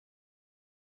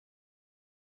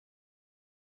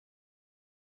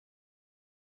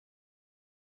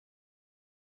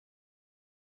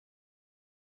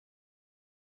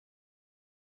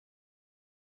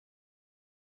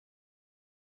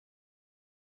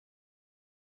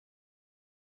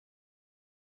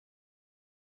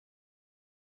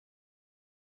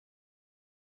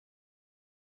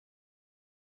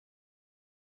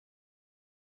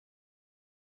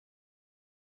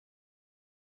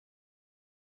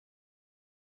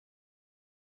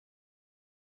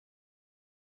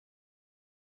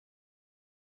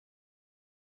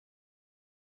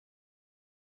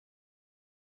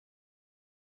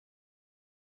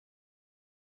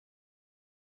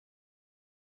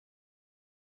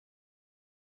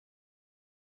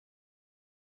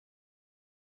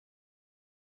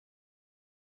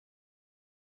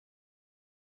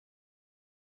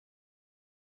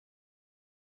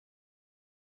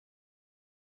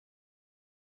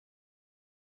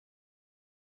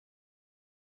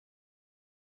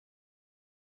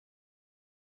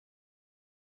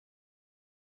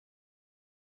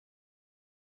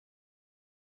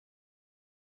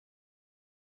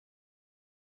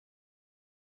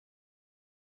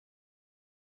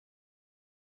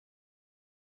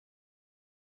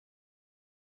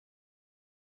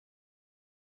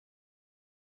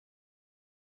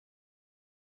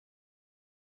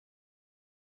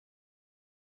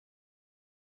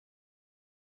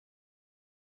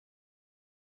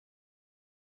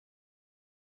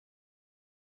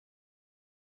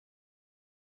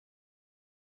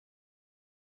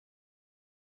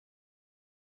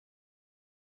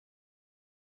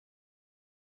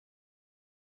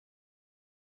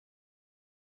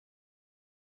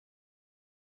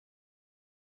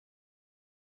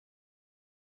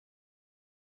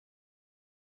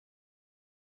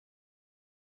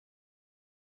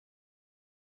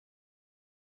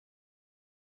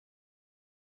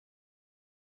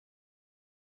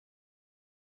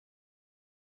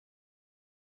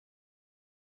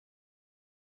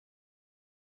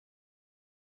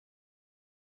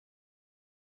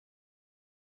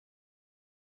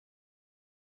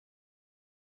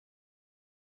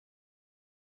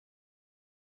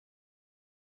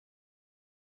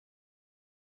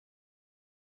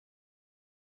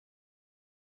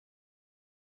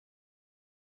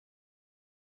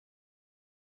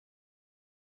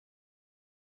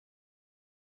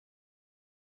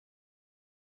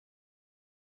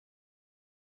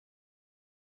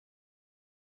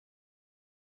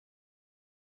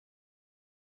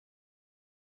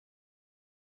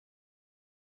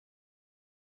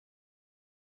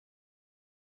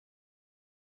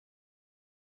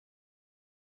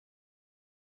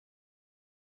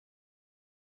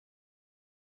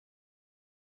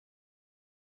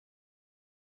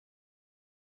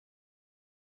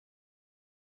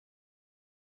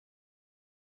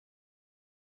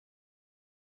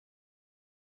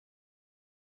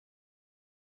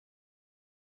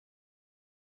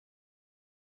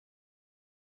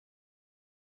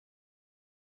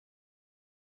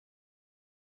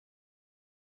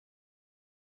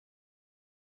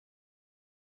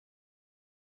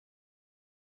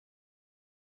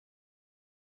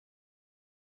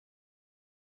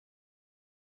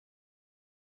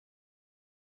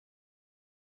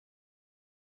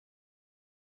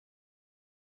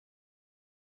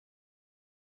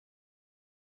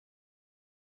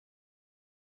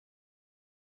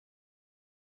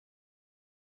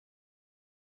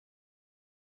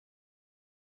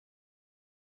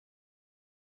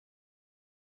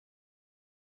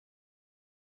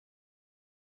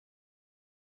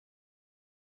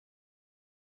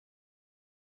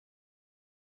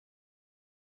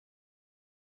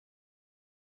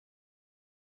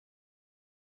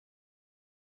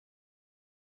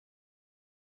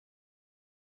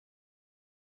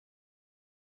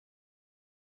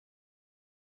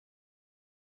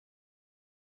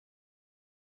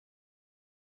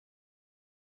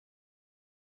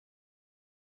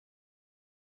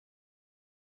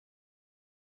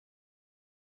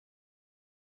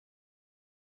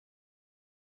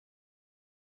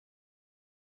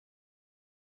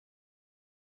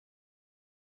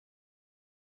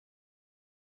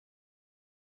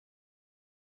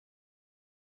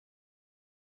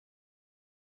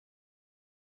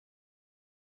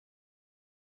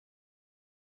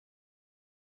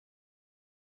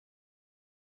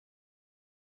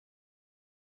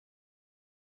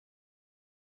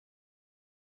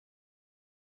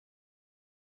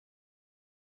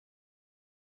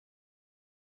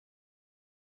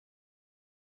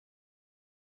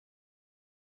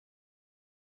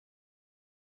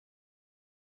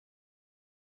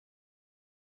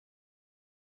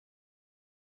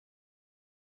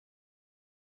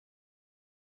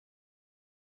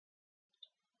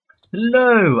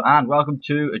Hello and welcome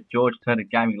to a George Turner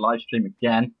Gaming live stream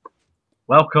again.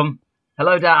 Welcome.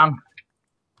 Hello Dan.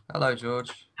 Hello, George.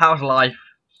 How's life?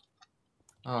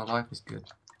 Oh, life is good.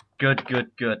 Good.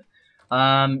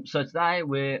 So today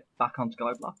we're back on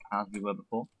Skyblock as we were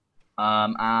before.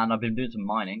 And I've been doing some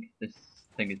mining. This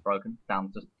thing is broken.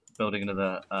 Dan's just building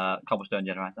another cobblestone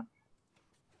generator.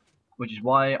 Which is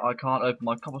why I can't open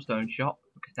my cobblestone shop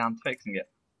because Dan's fixing it.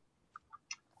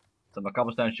 So my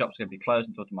cobblestone shop's going to be closed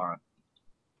until tomorrow.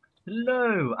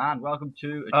 Hello and welcome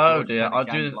to a Oh George dear, Turner I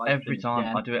do Gaming it live every stream time.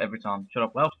 again. I do it every time. Shut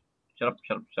up, well. Shut up.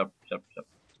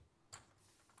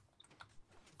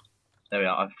 There we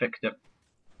are, I've fixed it.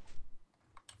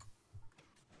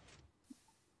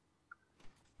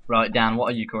 Right, Dan,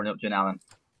 what are you currently up to now then?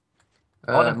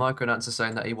 Micronauts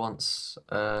saying that he wants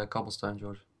cobblestone,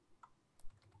 George.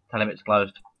 Tell him it's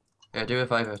closed. Yeah, do a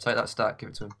favour. Take that stack, give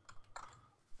it to him.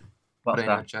 Put What's it in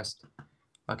your that? chest.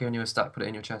 I've given you a stack, put it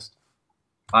in your chest.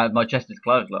 My chest is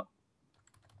closed, look.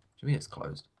 Do you mean it's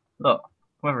closed? Look,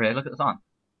 come over here, look at the sign.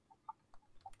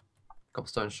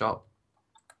 Cobblestone shop.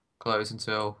 Closed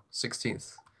until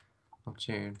 16th of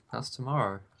June. That's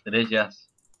tomorrow. It is, yes.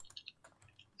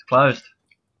 It's closed.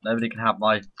 Nobody can have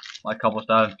my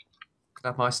cobblestone. Can I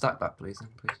have my stack back, please?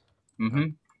 Please. Mm-hmm.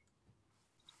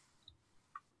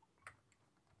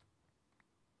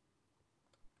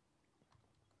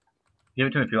 Give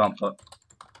it to me if you want, but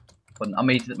I'm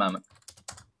eating at the moment.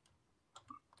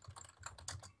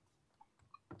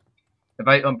 A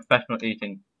very unprofessional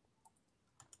eating.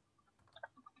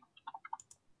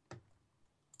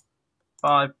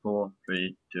 5, 4,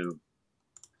 3, 2.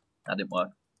 That didn't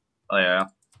work. Oh yeah.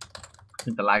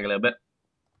 Seems to lag a little bit.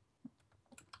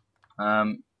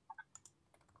 The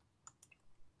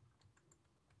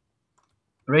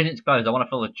reason it's closed, I want to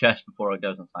fill the chest before it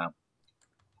goes on sale.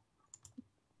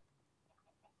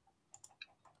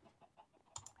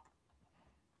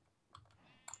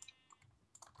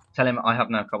 Tell him I have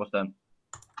no cobblestone.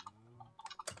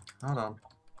 Hold on.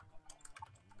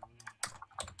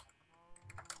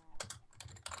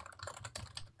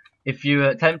 If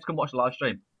you tell him to come watch the live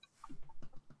stream.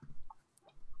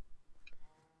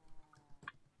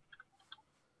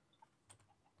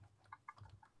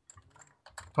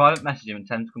 Private message him and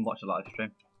tell him to come watch the live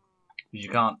stream. Because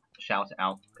you can't shout it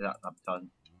out, because that's advertising.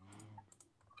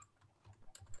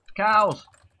 Cows!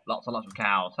 Lots and lots of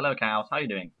cows. Hello cows, how are you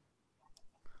doing?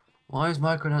 Why is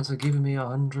Micronauts giving me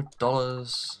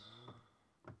 $100?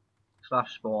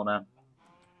 Slash spawner.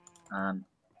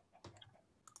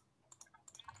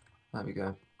 There we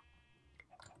go.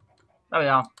 There we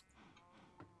are.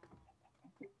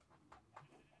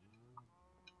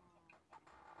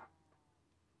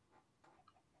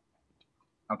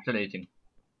 I'm still eating.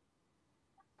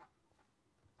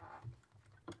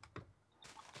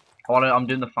 I'm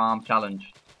doing the farm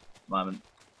challenge at the moment.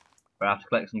 Where I have to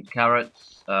collect some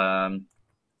carrots,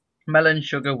 melon,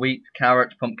 sugar, wheat,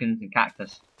 carrots, pumpkins, and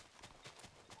cactus.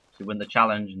 To win the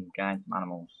challenge and gain some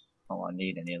animals. Not that I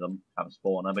need any of them to have a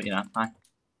spawner, but you know, hi.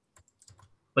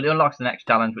 But it unlocks the next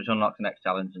challenge, which unlocks the next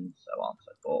challenge, and so on and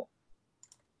so forth.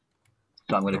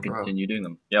 So I'm going to continue doing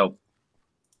them. Yo.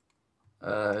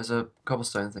 Is a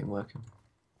cobblestone thing working?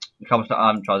 The cobblestone, I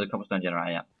haven't tried the cobblestone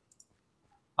generator yet.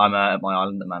 I'm at my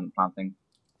island at the moment planting.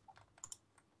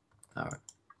 Alright.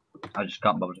 I just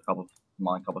can't bother to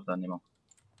mine cobblestone anymore.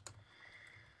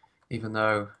 Even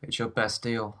though it's your best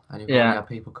deal, and you've already had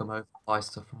people come over and buy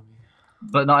stuff from you.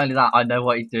 But not only that, I know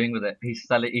what he's doing with it. He's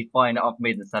buying it off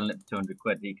me and selling it for 200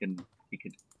 quid. He could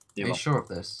do. Are you sure of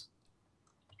this?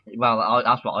 Well,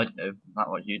 that's what I'd do. Not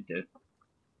what you'd do.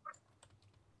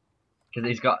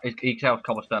 Because he sells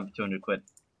cobblestone for 200 quid.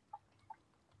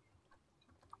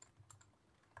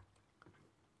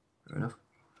 Fair enough.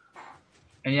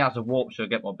 And he has a warp, so he'll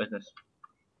get more business.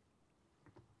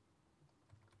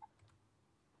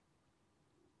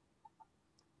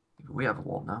 We have a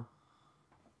warp now.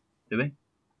 Do we?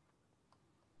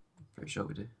 Pretty sure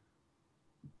we do.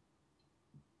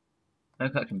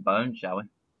 Let's collect some bones, shall we?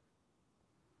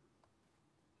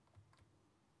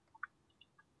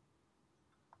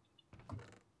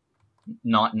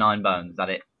 Nine bones, is that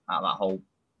it? Out of that whole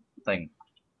thing.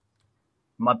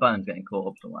 My bones getting caught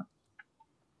up somewhere.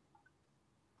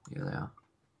 Yeah, they are.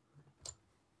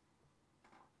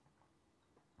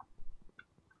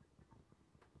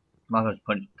 Might as well just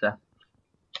punch to death.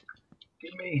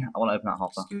 Excuse me, I want to open that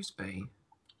hopper. Excuse me.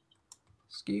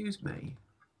 Excuse me.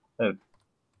 Oh.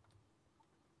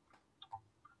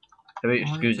 Who are you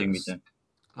excusing me to?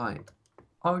 Like,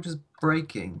 I was just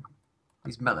breaking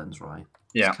these melons, right?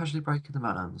 Yeah. Just casually breaking the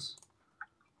melons.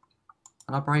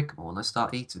 And I break them all and I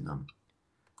start eating them.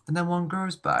 And then one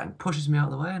grows back and pushes me out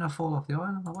of the way and I fall off the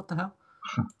island. I'm like, what the hell?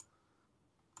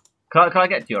 Can I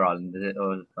get to your island? Is it,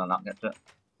 or can I not get to it?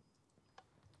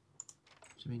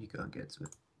 What do you mean you can't get to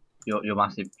it? Your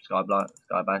massive sky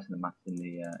base in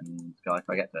the sky.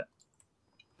 Can I get to it?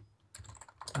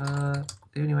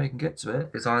 The only way you can get to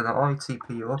it is either I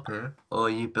TP you up here or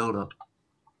you build up.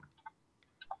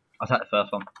 I'll take the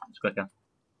first one. It's quicker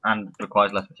and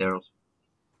requires less materials.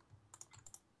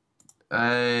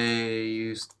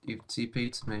 You've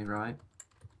TP'd to me, right?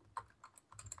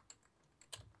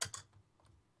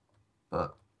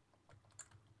 But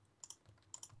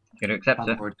Can you accept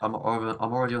it? I'm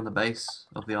already on the base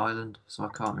of the island, so I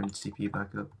can't really TP you back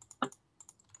up.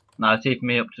 No, TP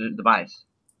me up to the base.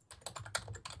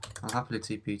 I'll happily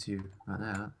TP to you right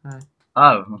there. Hey.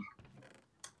 Oh.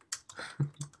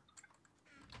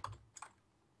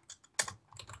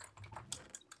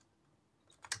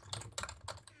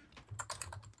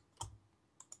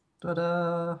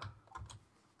 Ta-da!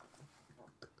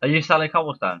 Are you selling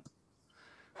cobblestone?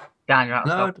 Dan, you're out of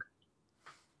No. stock.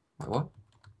 Wait, what?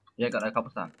 You ain't got no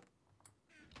cobblestone.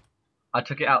 I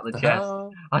took it out of the The chest.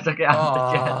 hell? I took it out of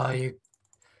the chest. Oh, you.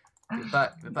 Give it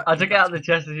back. Give it back. I took it out of the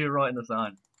chest as you were writing the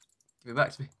sign. Give it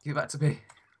back to me. Give it back to me.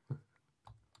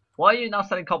 Why are you now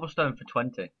selling cobblestone for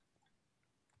 20?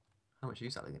 How much are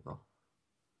you selling it for?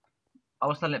 I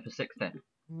was selling it for 60.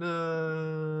 No.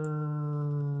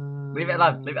 Leave it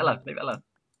alone. Leave it alone. Leave it alone.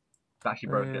 It's actually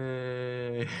broken.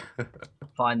 Hey.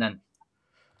 Fine then.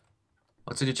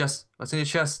 What's in your chest? What's in your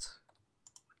chest?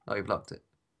 Oh, you've locked it.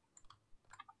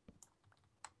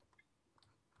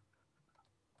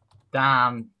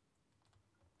 Damn.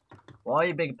 Why are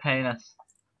you being a penis?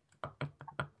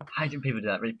 How do people do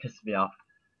that? It really pisses me off.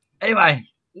 Anyway,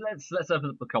 let's open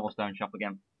up the cobblestone shop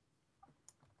again.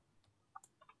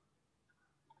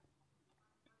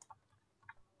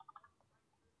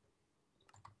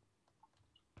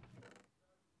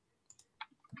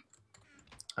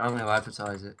 I'm going to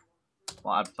advertise it.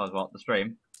 What advertise what? The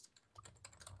stream?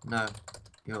 No,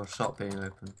 your shop being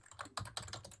open.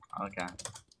 Okay.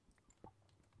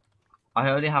 I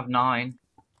only have 9.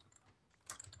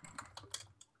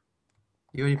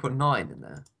 You only put 9 in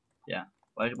there? Yeah.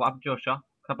 What happened to your shop?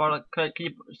 Can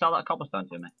you sell that cobblestone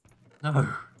to me?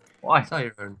 No. Why? Sell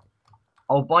your own.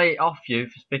 I'll buy it off you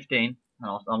for 15. And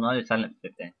I'm only selling it for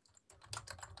 15.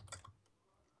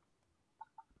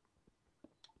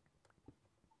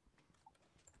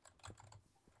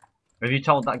 Have you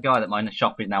told that guy that my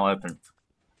shop is now open?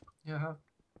 Yeah, I have.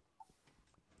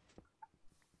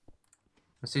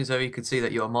 As soon as you could see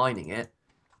that you're mining it.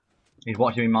 He's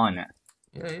watching me mine it.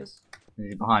 Yeah, he is. Is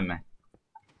he behind me?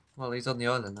 Well, he's on the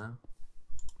island now.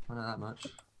 I know that much.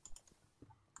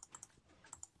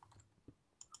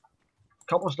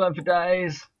 Cobblestone for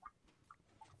days.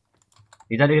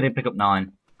 He's only going to pick up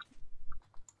 9.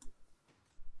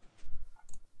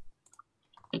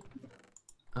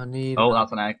 I need. Oh,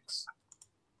 that's an egg.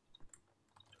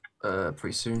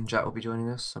 Pretty soon Jack will be joining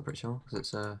us. I'm pretty sure because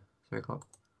it's 3 o'clock.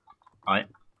 Right.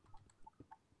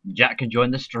 Jack can join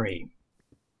the stream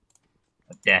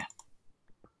of death.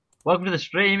 Welcome to the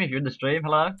stream. If you're in the stream,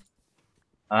 hello.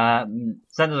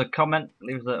 Send us a comment,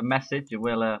 leave us a message, and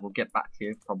we'll get back to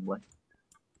you probably.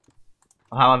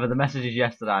 However, the messages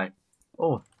yesterday.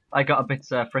 Oh, I got a bit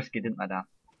frisky, didn't I, Dan?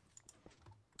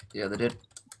 Yeah, they did.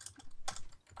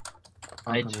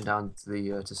 I'm coming down to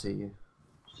the to see you.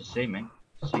 To see me.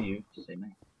 To see you. To see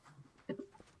me.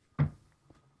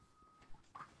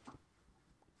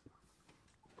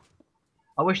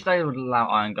 I wish they would allow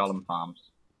iron golem farms.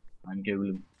 Iron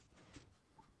golem.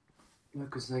 No,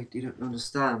 because you don't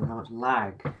understand how much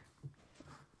lag.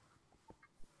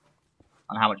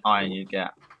 And how much iron you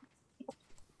get.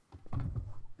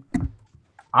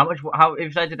 How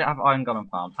if they didn't have iron golem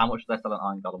farms, how much do they sell an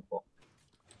iron golem for?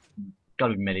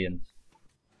 Gotta be millions.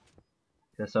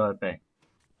 They're so OP.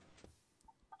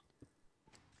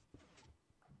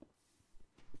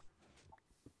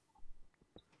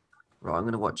 Right, I'm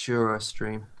gonna watch your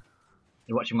stream.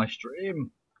 You're watching my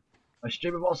stream. My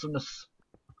stream of awesomeness.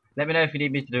 Let me know if you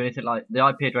need me to do anything like the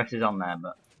IP address is on there,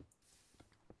 but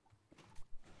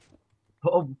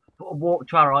put a walk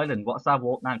to our island. What's our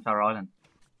walk now to our island?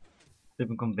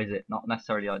 People can come visit, not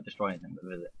necessarily like destroy anything, but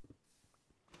visit.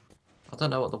 I don't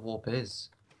know what the warp is.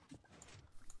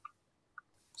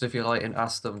 So if you like and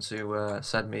ask them to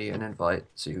send me an invite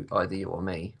to either you or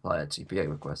me, like a TPA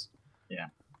request. Yeah.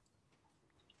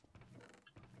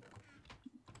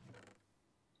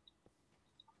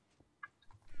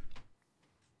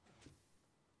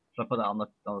 Should I put that on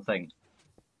the thing?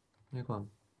 Yeah, go on.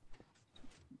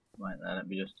 Right there, let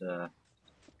me just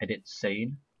edit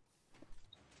scene.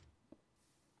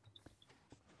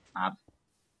 Add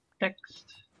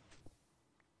text.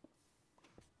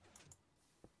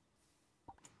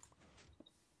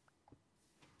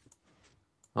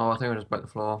 Oh, I think I just broke the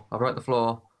floor. I broke the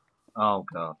floor. Oh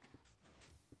god.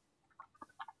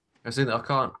 I see that I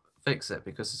can't fix it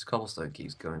because this cobblestone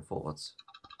keeps going forwards.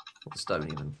 Or the stone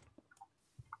even.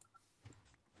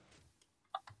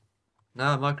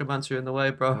 No, Micromancer, you're in the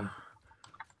way, bro.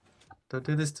 Don't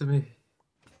do this to me.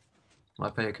 My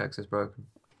pickaxe is broken.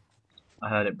 I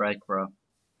heard it break, bro.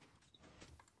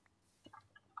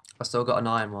 I still got an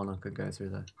iron one I could go through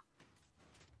there.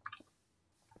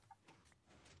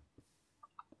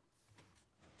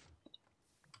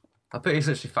 I bet he's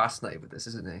literally fascinated with this,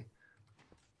 isn't he?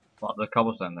 What, the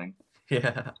cobblestone thing?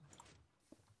 Yeah.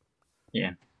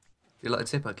 Yeah. You like a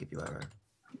tip I give you, Arrow?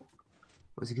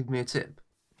 Was he giving me a tip?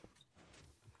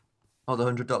 Oh, the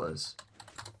 $100.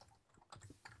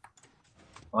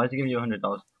 Why is he giving you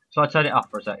 $100? So I turn it off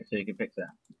for a sec so you can fix it.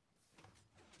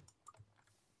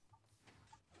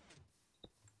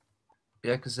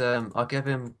 Yeah, because I gave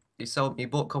him. He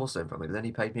bought cobblestone from me, but then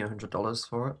he paid me $100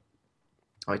 for it.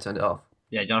 Oh, he turned it off.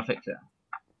 Yeah, do you want to fix it?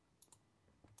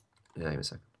 Yeah, give me a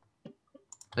second.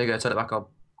 There you go. Turn it back on.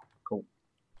 Cool.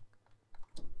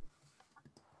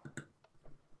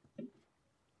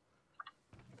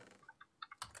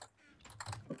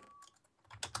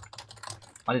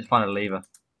 I just find a lever.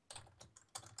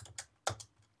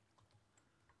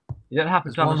 You don't have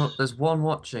to There's one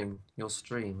watching your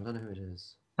stream. I don't know who it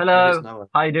is. Maybe Hello. it's Noah.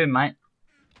 How you doing, mate?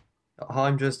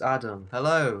 I'm just Adam.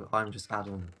 Hello, I'm just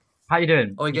Adam. How you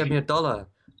doing? Oh, he gave me $1.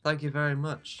 Thank you very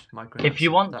much, If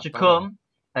you want to come,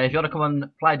 if you want to come and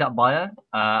play.bio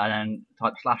and then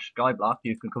type /skyblock,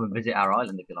 you can come and visit our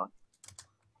island if you like.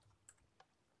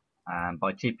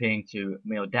 By TPing to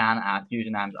me or Dan, our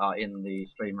usernames are in the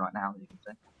stream right now, as you can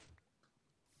see.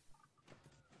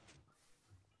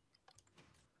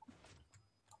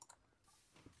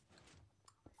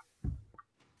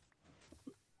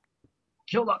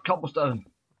 Kill that cobblestone.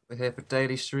 We're here for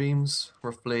daily streams,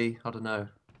 roughly, I don't know,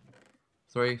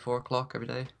 3, 4 o'clock every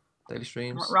day. Daily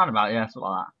streams. Round about, yeah, something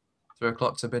like that. 3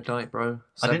 o'clock to midnight, bro.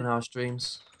 7-hour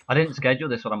streams. I didn't schedule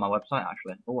this one on my website,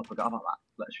 actually. Oh, I forgot about that.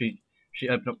 Let's she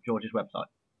open up George's website.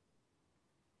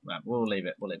 Well, we'll leave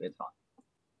it. It's fine.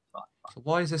 So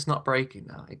why is this not breaking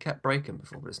now? It kept breaking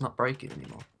before, but it's not breaking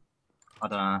anymore. I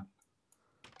don't know.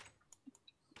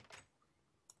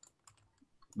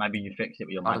 Maybe you fix it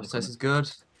with your Adam magic. says it's good.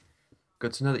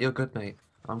 Good to know that you're good, mate.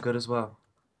 I'm good as well.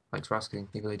 Thanks for asking,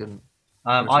 even though you didn't.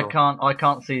 I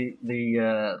can't see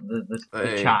the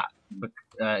Hey. chat.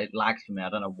 It lags for me. I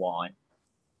don't know why.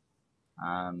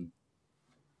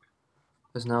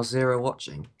 There's now 0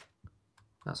 watching.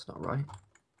 That's not right.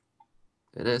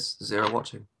 It is 0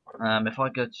 watching. If I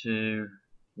go to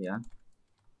I'm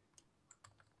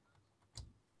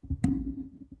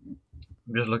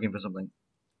just looking for something.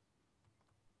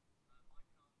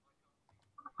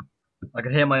 I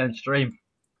can hear my own stream.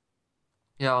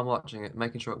 Yeah, I'm watching it,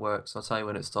 making sure it works. I'll tell you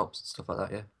when it stops and stuff like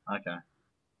that, yeah. Okay.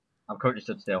 I'm currently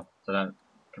stood still, so don't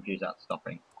confuse that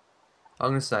stopping.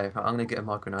 I'm gonna get a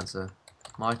Micromancer.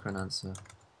 Micromancer.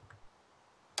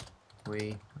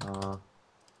 We are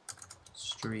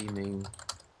streaming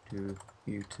to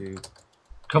YouTube.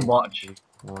 Come watch. If you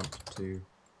want to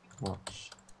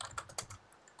watch.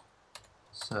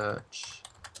 Search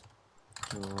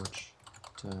George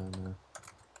Turner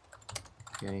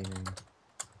Gaming.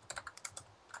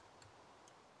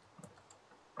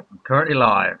 I'm currently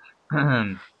live.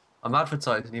 I'm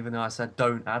advertising even though I said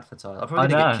don't advertise. I'm probably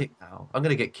gonna get kicked now. I'm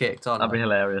gonna get kicked, aren't I? That'd be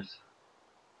hilarious.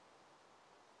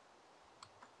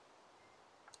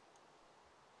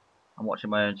 I'm watching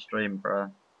my own stream,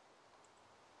 bro.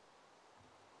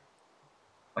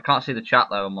 I can't see the chat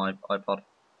though on my iPod.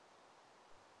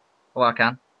 Oh, I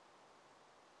can.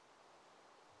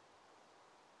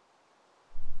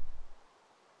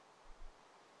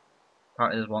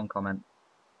 Apparently there's one comment.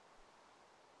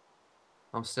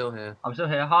 I'm still here. I'm still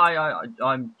here. Hi,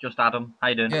 I'm just Adam. How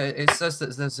you doing? Yeah, it says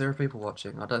that there's 0 people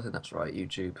watching. I don't think that's right,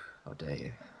 YouTube. How dare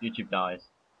you. YouTube dies.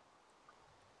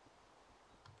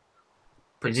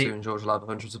 Pretty soon George will have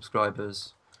 100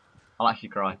 subscribers. I'll actually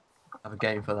cry. Have a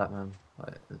game for that, man.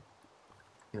 Like,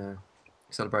 you know,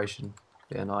 celebration.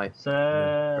 Be a night.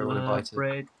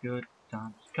 Celebrate good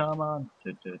times. Come on.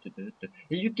 Are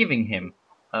you giving him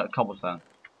cobblestone?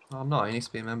 No, I'm not. He needs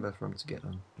to be a member for him to get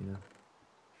them, you know.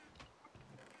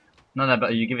 No, but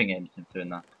are you giving him since doing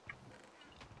that?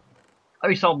 Oh,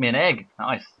 he sold me an egg.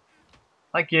 Nice.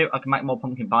 Thank you. I can make more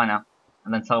pumpkin pie now.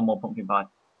 And then sell more pumpkin pie.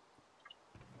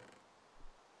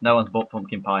 No one's bought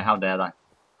pumpkin pie. How dare they?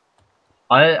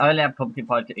 I only have pumpkin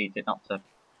pie to eat it, not to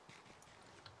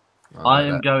I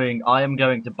like that. I am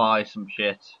going to buy some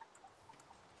shit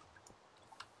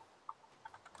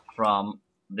from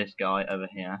this guy over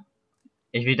here.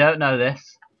 If you don't know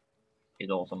this, he's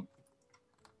awesome.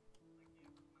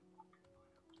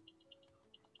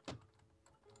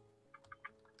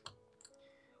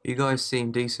 You guys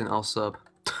seem decent. I'll sub.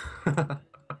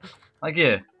 Thank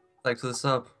you. Thanks for the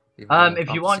sub. Even though If I'm you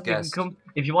just a want, you can guest. come.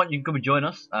 If you want, you can come and join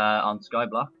us on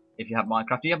Skyblock. If you have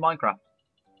Minecraft, do you have Minecraft?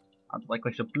 I'd like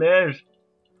some players.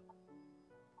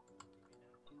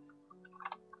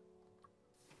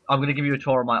 I'm gonna give you a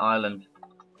tour of my island,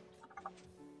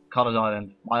 Connor's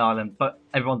Island, my island, but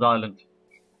everyone's island.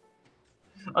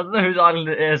 I don't know whose island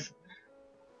it is.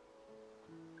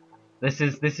 This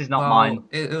is not Well, mine.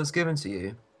 it was given to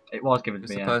you It was given to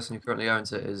because me. the Yeah, person who currently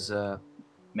owns it is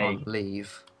me. on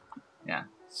leave. Yeah,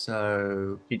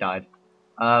 So he died.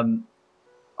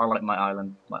 I like my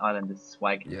island. My island is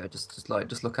swag. yeah, just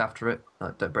look after it.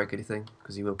 Like, don't break anything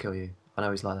because he will kill you. I know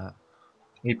he's like that.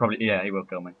 He probably, yeah, he will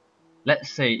kill me. Let's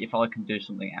see if I can do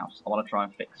something else. I want to try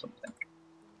and fix something.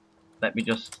 Let me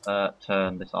just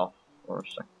turn this off for a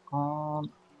second.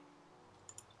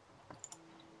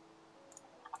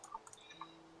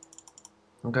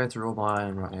 I'm going through all my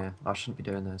iron right here. I shouldn't be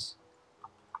doing this.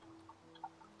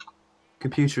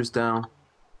 Computer is down.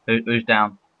 Who's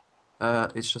down?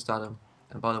 It's just Adam.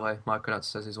 And by the way, Micronauts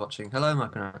says he's watching. Hello,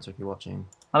 Micronauts, if you're watching.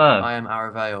 Hello. I am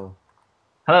Aravale.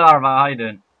 Hello, Arva. How you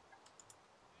doing?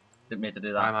 Didn't mean to do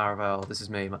I that. am Aravale. This is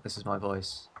me. This is my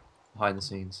voice. Behind the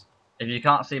scenes. If you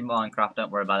can't see Minecraft, don't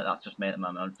worry about it. That's just me at the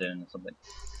moment. I'm doing something.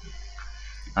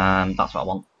 That's what I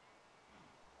want.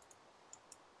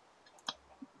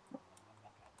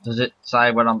 Does it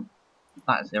say when I'm?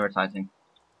 That is irritating.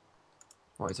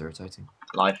 What is irritating?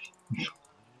 Life.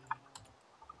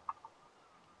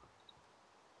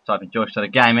 Type in George Taylor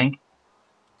Gaming.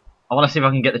 I want to see if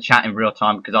I can get the chat in real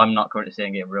time because I'm not currently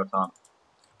seeing it in real time.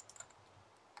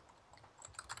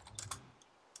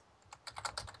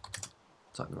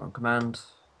 Type the wrong command.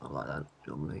 Not like that,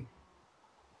 normally.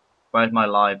 Where's my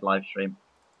live stream?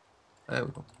 There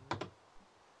we go.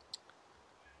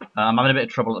 I'm having a bit of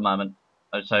trouble at the moment.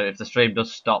 So if the stream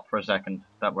does stop for a second,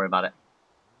 don't worry about it.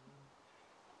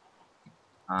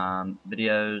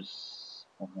 Videos.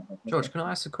 George, can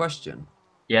I ask a question?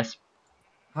 Yes.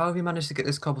 How have you managed to get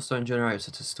this cobblestone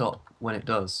generator to stop when it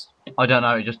does? I don't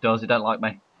know. It just does. It don't like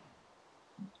me.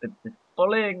 It's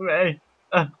bullying me.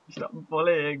 Stop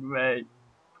bullying me.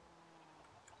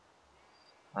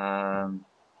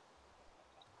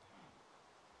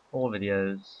 All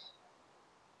videos.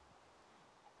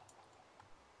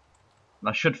 And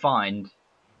I should find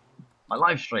my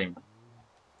live stream.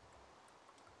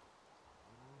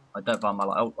 I don't find my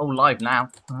live. Oh, live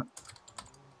now.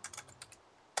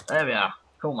 There we are.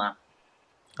 Cool, man.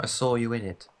 I saw you in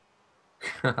it.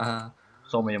 It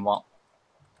Saw me in what?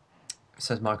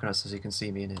 says Micronauts says you can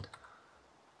see me in it.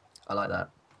 I like that.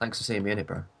 Thanks for seeing me in it,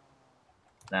 bro.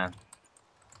 Down.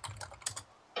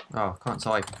 Oh, can't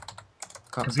type.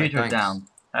 Can't Computer say is thanks. down.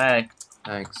 Hey.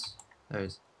 Thanks. There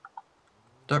is.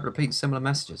 Don't repeat similar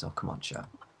messages. Oh, come on, chat.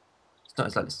 It's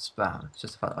not like it's spam. It's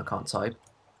just the fact that I can't type.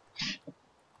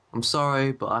 I'm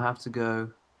sorry, but I have to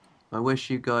go. I wish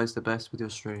you guys the best with your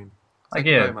stream. Thank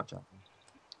You very you. much, Adam.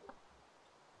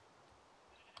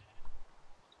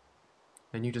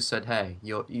 And you just said hey.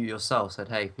 You yourself said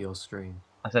hey for your stream.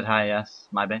 I said hi, yes.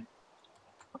 Maybe.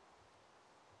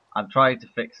 I'm trying to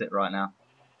fix it right now.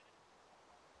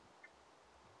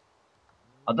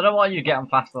 I don't know why you get them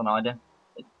faster than I do.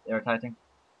 It's irritating.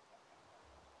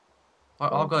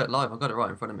 I've got it live. I've got it right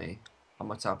in front of me on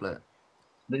my tablet.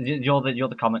 You're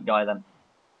the comment guy then.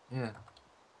 Yeah.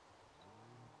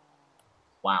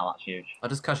 Wow, that's huge. I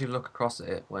just casually look across at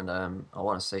it when I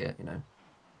want to see it, you know.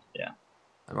 Yeah.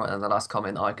 And right then, the last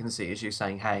comment that I can see is you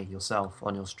saying hey yourself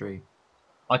on your stream.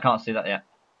 I can't see that yet.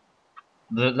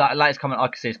 The latest comment I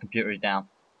can see is computer is down.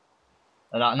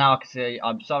 And now I can see,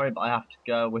 I'm sorry, but I have to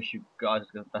go. Wish you guys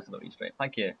the best of luck with your stream.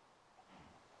 Thank you.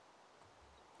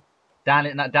 Dan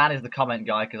is the comment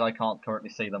guy because I can't currently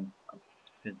see them.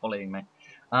 He's bullying me.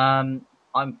 I'm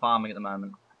farming at the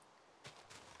moment.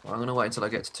 Well, I'm gonna wait until I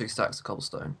get to 2 stacks of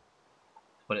cobblestone.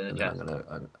 Put it in And the then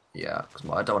chest. yeah, because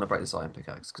I don't want to break this iron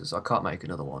pickaxe because I can't make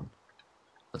another one.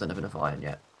 I don't have enough iron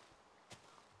yet.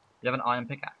 You have an iron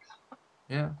pickaxe?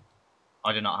 Yeah.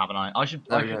 I do not have an iron.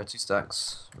 There we go, 2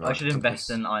 stacks. Right, I should invest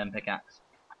in an iron pickaxe.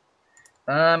 Just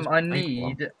I make one.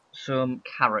 need some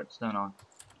carrots, don't I?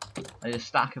 I need a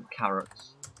stack of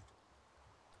carrots.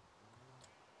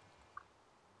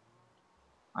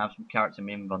 I have some carrots in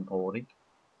my inventory.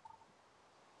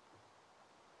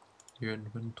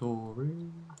 Inventory.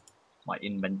 My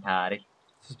inventory.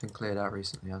 This has been cleared out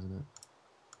recently, hasn't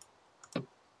it?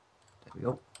 There we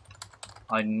go.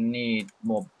 I need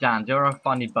more. Dan, do you ever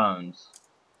find any bones?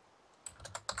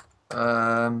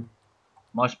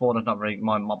 My spawn is not very.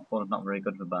 My mob spawn is not very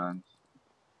good for bones.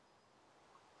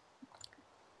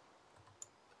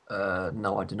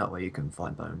 No, I do not where you can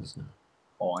find bones. No.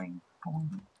 Boing,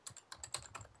 boing.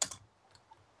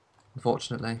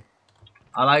 Unfortunately,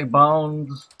 I like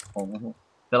bones. Oh.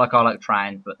 Feel like I like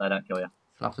trains, but they don't kill you.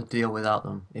 you'll have to deal without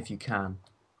them if you can.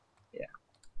 Yeah.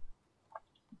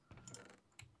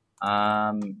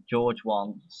 George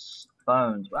wants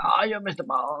bones. Where are you, Mr.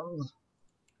 Bones?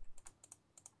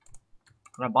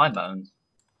 Can I buy bones?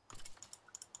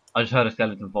 I just heard a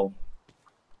skeleton fall.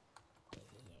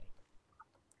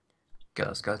 Get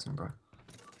that skeleton, bro.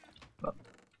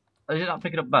 Is it not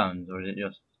picking up bones, or is it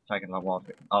just taking like wild?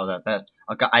 Oh, there.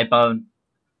 I've got a bone.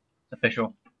 It's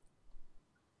official.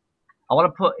 I want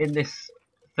to put in this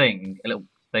thing, a little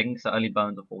thing, so only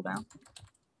bones will fall down.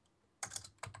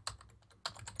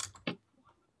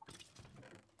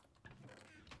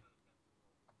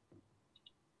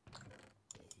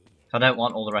 I don't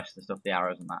want all the rest of the stuff, the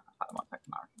arrows and that. I might take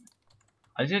some arrows.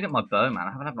 I just gotta get my bow, man.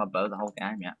 I haven't had my bow the whole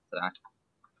game yet today.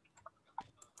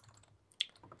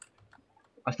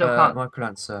 I still can't.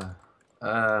 Microlancer.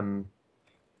 The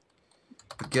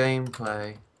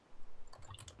gameplay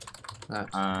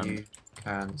that you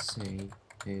can see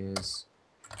is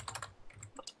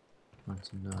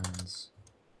 99s.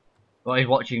 Well, he's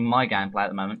watching my gameplay at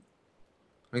the moment.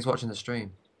 He's watching the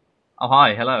stream. Oh,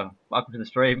 hi, hello. Welcome to the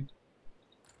stream.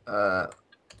 I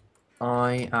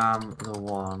am the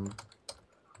one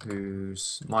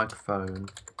whose microphone.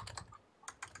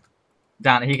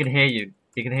 Dan, he can hear you.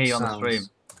 He can hear you on the stream.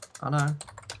 I know.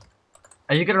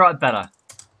 Are you gonna write better?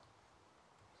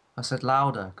 I said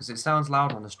louder because it sounds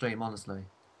louder on the stream, honestly.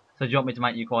 So do you want me to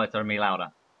make you quieter and me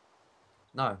louder?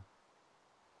 No.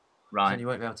 Right. Then you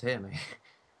won't be able to hear me.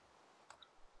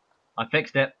 I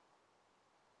fixed it.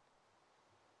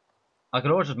 I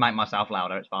could always just make myself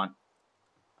louder, it's fine.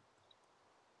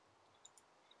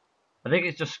 I think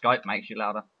it's just Skype makes you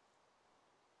louder.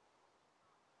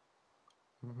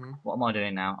 What am I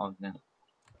doing now? Oh, no.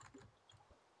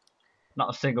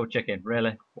 Not a single chicken,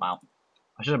 really? Wow.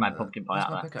 I should have made pumpkin pie out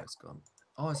of Where's that. my pickaxe gone?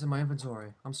 Oh, it's in my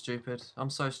inventory. I'm stupid.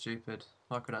 I'm so stupid.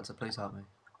 Microdancer, please help me.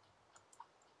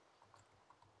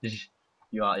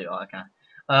 You are, okay.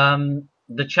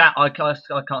 The chat, I can't see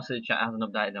the chat, it hasn't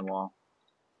updated in a while.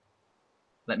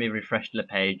 Let me refresh the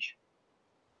page.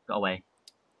 Got away.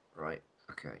 Right,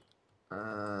 okay.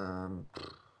 I'm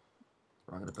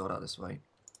gonna build out this way.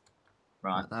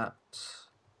 Right. Like that.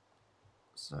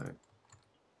 So.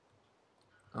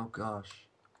 Oh gosh.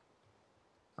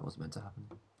 That wasn't meant to happen,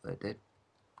 but it did.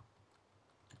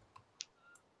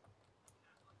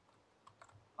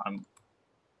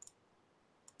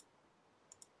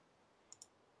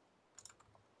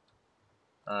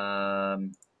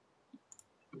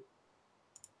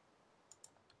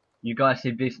 You guys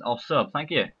seem decent. Oh, sub, thank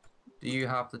you. Do you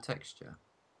have the texture?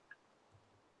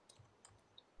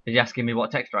 Is he asking me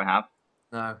what texture I have?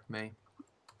 No, me.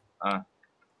 I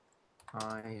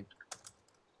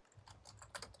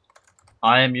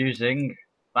am using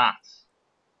that.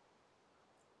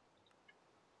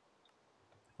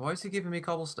 Why is he giving me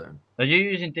cobblestone? Are you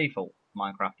using default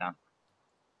Minecraft, Dan?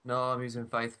 No, I'm using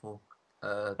Faithful.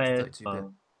 32-bit.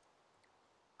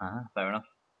 Fair enough.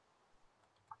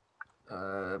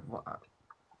 What?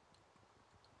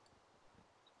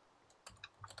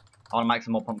 I want to make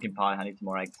some more pumpkin pie. I need some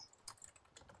more eggs.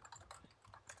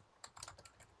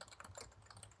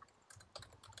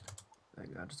 There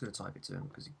you go. I'm just going to type it to him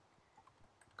because he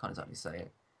can't exactly say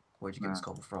it. Where'd you get this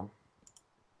cobble from?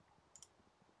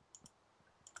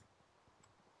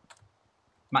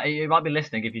 He might be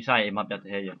listening. If you say it, he might be able to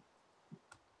hear you.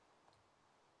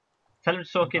 Tell him to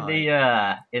talk in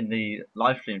the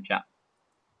live stream chat.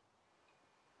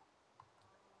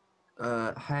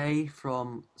 Hey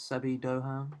from Sebi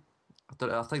Dohan.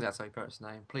 I think that's how you pronounce his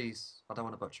name. Please, I don't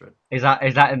want to butcher it. Is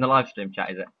that in the live stream chat?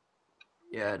 Is it?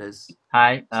 Yeah, it is.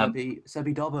 Hi.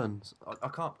 Sebi Dobbins. I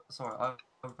can't. Sorry,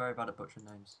 I'm very bad at butchering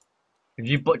names. Have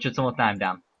you butchered someone's name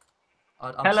down?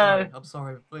 I'm Hello. Sorry, I'm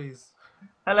sorry. Please.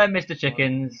 Hello, Mr.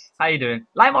 Chickens. How you doing?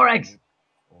 Lay more eggs.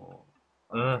 Oh,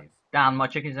 Dan, my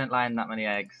chickens ain't laying that many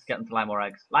eggs. Get them to lay more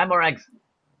eggs. Lay more eggs.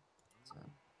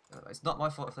 It's not my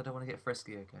fault if they don't want to get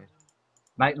frisky, okay?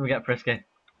 Make them get frisky.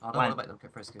 I don't want to make them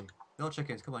get frisky. Your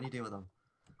chickens, come on, you deal with them.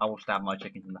 I will stab my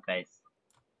chickens in the face.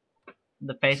 In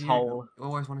the face hole. You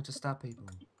always wanted to stab people.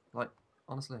 Like,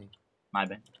 honestly.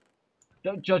 Maybe.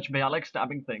 Don't judge me, I like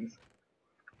stabbing things.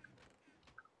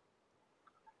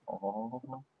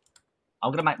 Oh.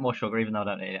 I'm gonna make more sugar even though I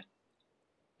don't need it.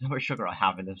 How much sugar I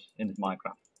have in this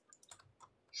Minecraft.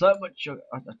 So much sugar.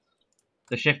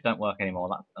 The shift don't work anymore.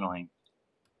 That's annoying.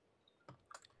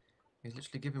 He's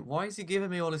literally giving. Why is he giving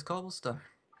me all his cobblestone?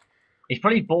 He's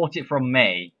probably bought it from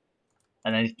me,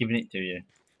 and then he's giving it to you.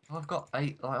 I've got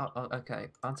 8. Okay,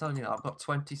 I'm telling you, I've got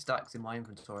 20 stacks in my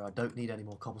inventory. I don't need any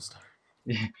more cobblestone.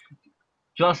 Do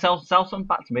you want to sell some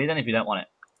back to me then if you don't want it?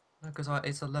 No, because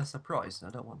it's a lesser price, and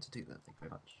I don't want to do that. Thank you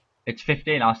very much. It's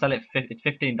 15. I'll sell it. It's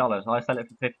 $15. I sell it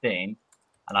for 15,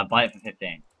 and I buy it for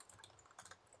 15.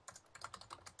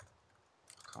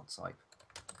 Can't type.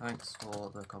 Thanks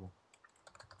for the cobble.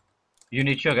 You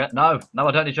need sugar? No, no,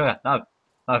 I don't need sugar. No,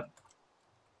 no.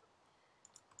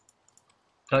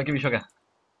 Don't give me sugar,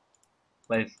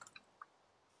 please.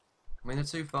 I mean, the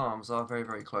two farms are very,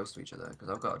 very close to each other because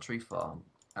I've got a tree farm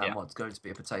and what's going to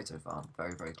be a potato farm,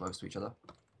 very, very close to each other.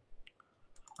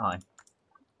 Hi.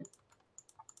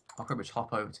 I could just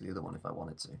hop over to the other one if I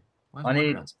wanted to. Where's I my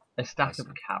need grants? a stack of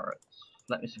carrots.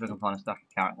 Let me see if I can find a stack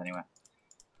of carrots anywhere.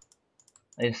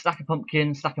 I need a stack of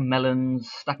pumpkins, stack of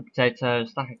melons, stack of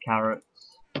potatoes, stack of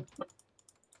carrots.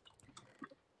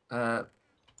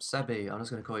 Sebi, I'm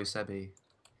just going to call you Sebi.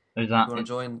 Who's that? If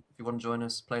you want to join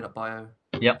us, Played.bio.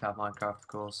 Yep. If you have Minecraft, of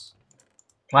course.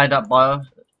 Played.bio.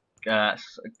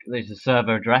 There's a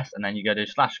server address, and then you go to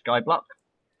 /skyblock,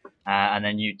 and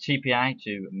then you TPA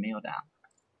to me or Dan.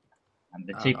 And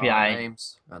the TPA Our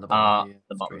names are at the are bottom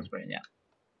the bottom of the screen. screen, yeah.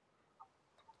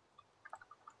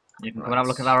 You can come and have a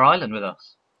look at our island with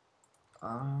us.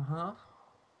 Uh-huh.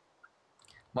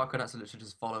 Micronauts literally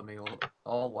just followed me all.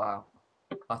 Oh, wow.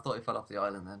 I thought he fell off the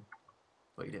island then,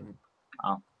 but he didn't.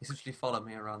 Oh. He's literally followed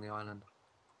me around the island.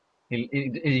 I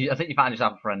think you found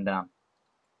yourself a friend, Dan.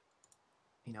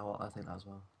 You know what? I think that as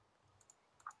well.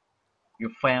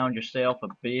 You found yourself a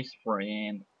best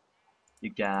friend. You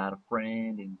got a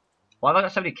friend in. Why have I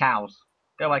got so many cows?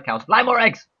 Go away, cows. Lay more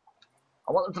eggs!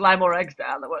 I want them to lay more eggs,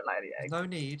 Dan. They won't lay any eggs. No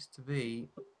need to be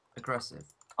aggressive.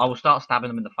 I will start stabbing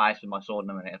them in the face with my sword in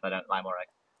a minute if they don't lay more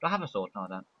eggs. Do I have a sword? No, I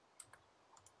don't.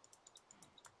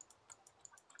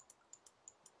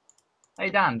 Hey,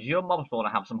 Dan, does your mob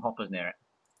spawner have some hoppers near it?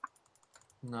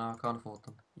 No, I can't afford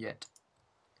them yet.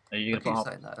 Are you I going to put keep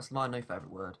hoppers? saying that. That's my new favourite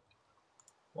word.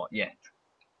 What, yet?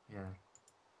 Yeah.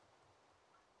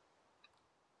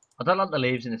 I don't like the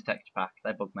leaves in this texture pack.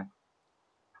 They bug me.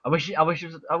 I wish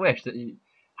that you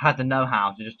had the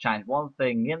know-how to just change one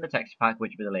thing in the texture pack,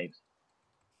 which would be the leaves.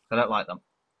 I don't like them.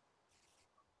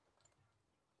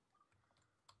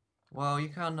 Well, you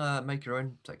can make your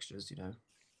own textures, you know.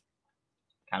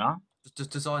 Can I?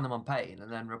 Just design them on Paint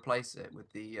and then replace it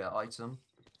with the item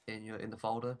in the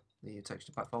folder, the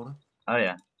texture pack folder. Oh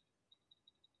yeah.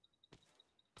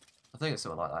 I think it's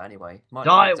something like that anyway. Might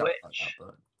Die, not be exactly like witch! that,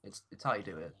 but it's how you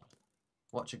do it.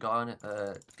 Watch a guy on it.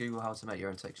 Google how to make your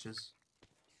own textures.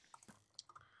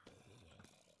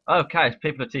 Okay,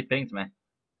 people are TPing to me.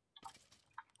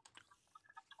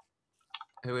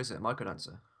 Who is it?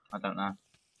 Microdancer. I don't know.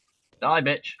 Die,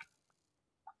 bitch!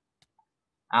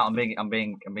 Out! I'm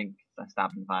being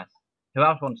stabbed in the face. Who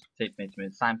else wants to TP me to me?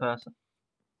 The same person.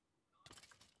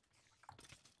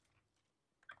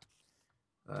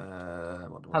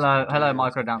 Hello,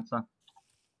 Micro Dancer.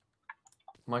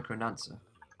 Microdancer.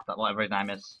 That whatever his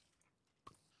name is.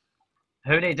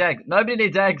 Who needs eggs? Nobody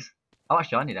needs eggs. Oh,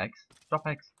 actually, I need eggs. Drop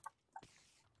eggs.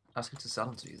 Ask her to sell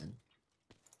them to you then.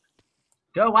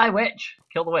 Go away, witch!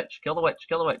 Kill the witch! Kill the witch!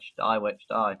 Kill the witch! Die, witch!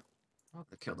 Die. I'll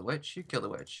kill the witch. You kill the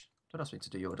witch. Don't ask me to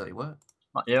do your dirty work.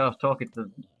 Not you. I was talking to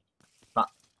that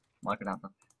Micro Dancer.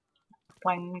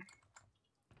 Clang.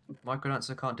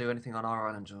 Microdancer can't do anything on our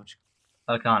island, George.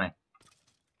 Oh, can't he?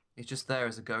 He's just there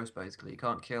as a ghost, basically. He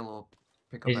can't kill or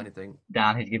pick up anything.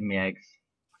 Dan, he's giving me eggs.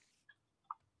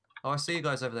 Oh, I see you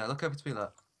guys over there. Look over to me,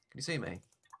 look. Can you see me?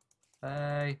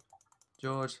 Hey,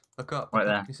 George, look up. Right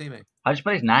there. Can you see me? I just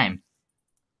put his name.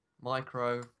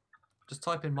 Micro. Just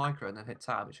type in micro and then hit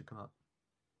tab. It should come up.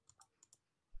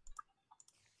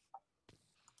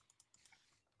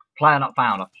 Player not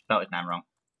found. I've spelled his name wrong.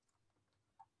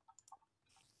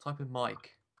 Type in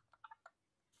Mike.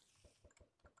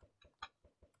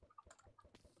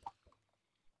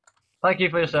 Thank you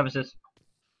for your services.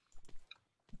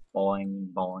 Boing,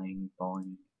 boing,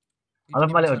 boing. I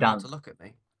love my little dance. To look at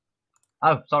me.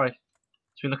 Oh, sorry.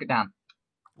 Should we look at Dan?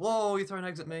 Whoa, you're throwing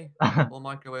eggs at me. Well,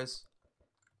 Micro is.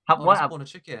 How, Oh, he spawned a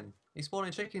chicken. He's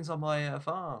spawning chickens on my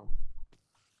farm.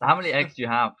 How many eggs do you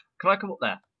have? Can I come up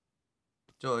there?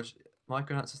 George,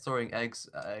 Micronauts is throwing eggs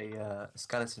at a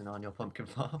skeleton on your pumpkin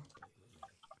farm.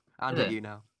 And at you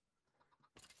now.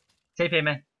 TP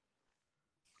me.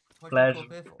 Why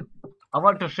Pleasure. I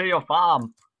want to see your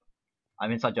farm.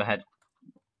 I'm inside your head.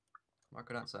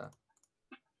 Microdancer.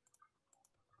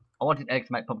 I wanted eggs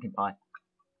to make pumpkin pie.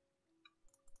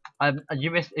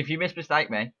 If you mismistake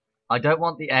me, I don't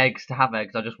want the eggs to have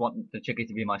eggs. I just want the chickens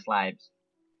to be my slaves.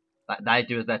 Like, they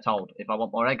do as they're told. If I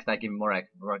want more eggs, they give me more eggs,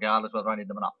 regardless whether I need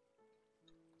them or not.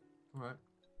 Alright.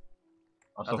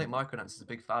 Also, I think Microdancer is a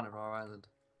big fan of our island.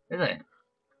 is it?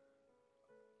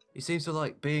 He seems to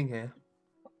like being here.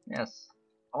 Yes.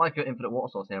 I like your infinite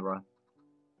water source here, bro.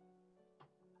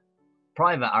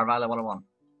 Private, Arvalo 101.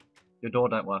 Your door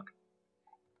don't work.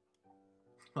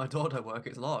 My door don't work,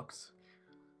 it's locked.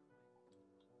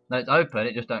 No, it's open,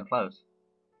 it just don't close.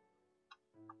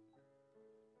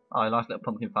 Oh, nice little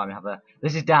pumpkin farm you have there.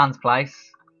 This is Dan's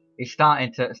place. He's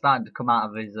starting to come out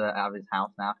of his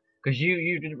house now. Because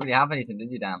you didn't really have anything,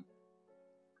 did you, Dan?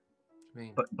 What do you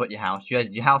mean? But your house. You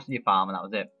had your house and your farm, and that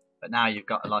was it. But now you've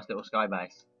got a nice little sky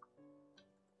base.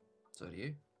 So do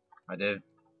you? I do.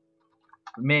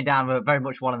 Me and Dan were very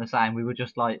much one and the same. We were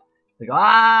just like, we go,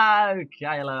 ah,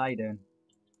 okay, hello, how you doing?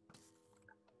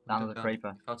 Dan, there's a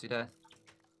creeper. Fell to death.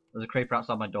 There's a creeper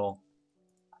outside my door.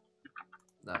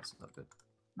 That's not good.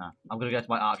 No, I'm gonna go to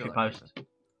my archery Kill that post.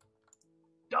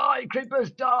 Die,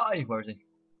 creepers, die! Where is he?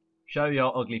 Show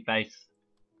your ugly face.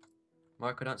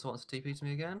 Microdancer wants to TP to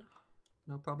me again.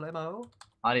 No problemo.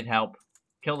 I need help.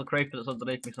 Kill the creeper that's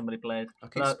underneath me, somebody please. I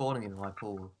keep Hello? spawning in my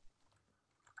pool.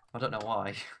 I don't know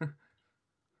why. Come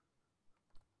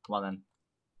on then.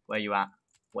 Where you at?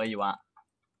 Where you at?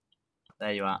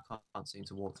 There you are. Can't seem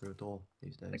to walk through a door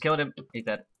these days. I killed him. He's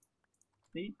dead.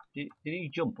 Did he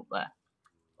jump up there?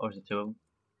 Or is it two of them?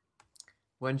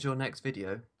 When's your next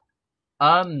video?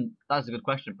 That's a good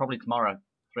question. Probably tomorrow,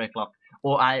 3 o'clock.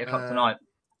 Or 8 o'clock tonight.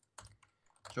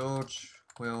 George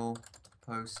will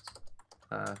post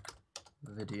a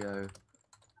video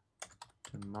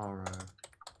tomorrow,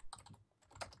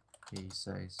 he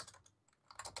says.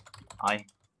 Hi.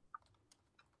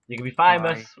 You can be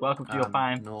famous. Welcome to your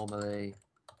fame. Normally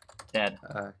Dead.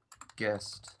 a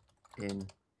guest in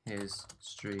his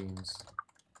streams.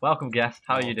 Welcome, guest.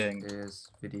 How are you What doing? is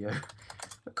video?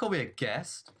 Don't call me a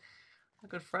guest. I'm a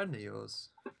good friend of yours.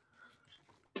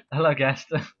 Hello,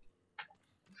 guest.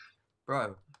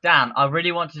 Bro, Dan, I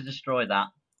really want to destroy that.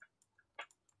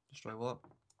 destroy what?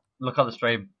 Look on the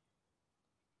stream.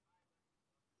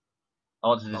 I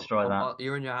want to destroy that.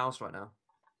 You're in your house right now.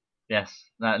 Yes.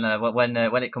 No. When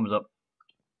it comes up,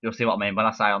 you'll see what I mean. When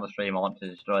I say on the stream, I want to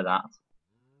destroy that.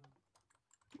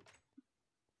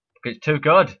 Because it's too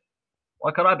good.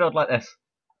 Why can't I build like this?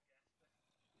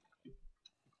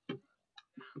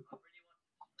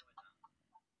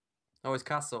 Oh, it's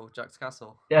castle. Jack's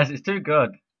castle. Yes, it's too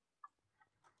good.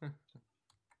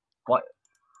 What?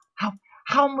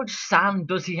 How much sand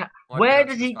does he have? Where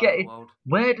does he get it?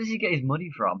 Where does he get his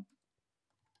money from?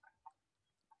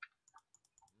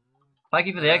 Thank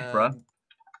you for the eggs, bro.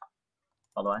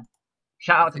 By the way,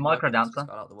 shout out to Microdancer.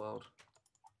 Out the world.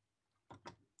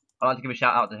 I'd like to give a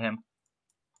shout out to him.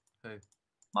 Who?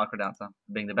 Microdancer,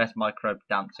 being the best micro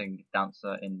dancing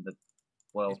dancer in the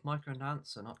world. It's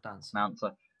Microdancer, not dancer.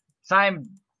 Dancer.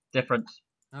 Same difference.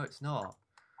 No, it's not.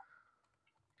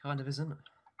 Kind of isn't.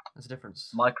 There's a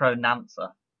difference. Micro Nancer.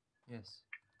 Yes.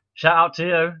 Shout out to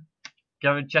you.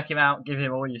 Go and check him out. Give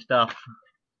him all your stuff.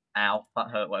 Ow, that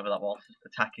hurt. Whatever that was,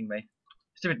 attacking me.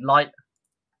 Stupid light.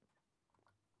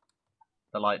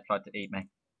 The light tried to eat me.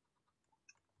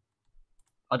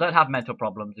 I don't have mental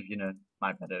problems, if you know.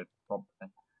 Maybe I do. Probably.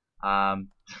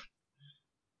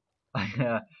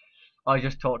 I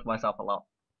just talk to myself a lot,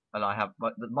 and I have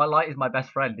my light is my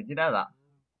best friend. Did you know that?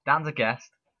 Dan's a guest,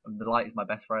 and the light is my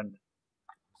best friend.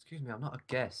 Excuse me, I'm not a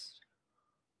guest.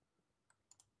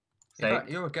 See? In fact,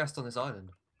 you're a guest on this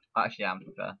island. I actually am, to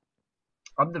be fair.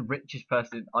 I'm the richest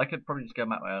person. I could probably just go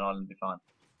make my own island and be fine.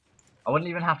 I wouldn't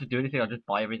even have to do anything. I'd just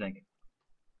buy everything.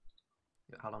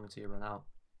 How long until you run out?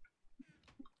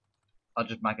 I'd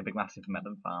just make a big, massive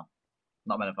melon farm.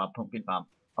 Not melon farm, pumpkin farm.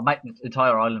 I'd make the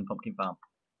entire island pumpkin farm.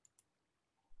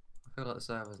 I feel like the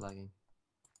server's lagging.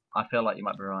 I feel like you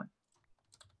might be right.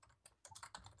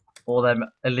 All them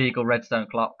illegal redstone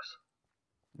clocks.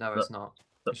 No, it's not.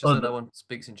 The It's just that other- no one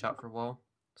speaks in chat for a while.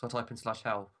 So I type in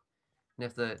 /help. And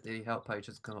if the help page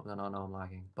has come up, then I know I'm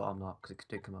lagging. But I'm not, because it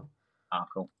did come up. Ah,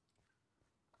 cool.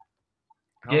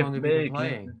 How Give long have you me been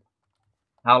playing?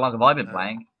 How long have I been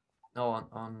playing? No,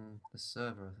 on the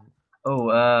server, I think.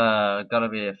 Oh, gotta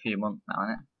be a few months now,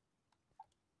 isn't it?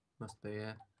 Must be,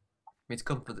 yeah. I mean, it's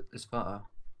come for this far.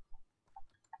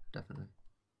 Definitely.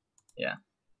 Yeah.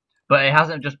 But it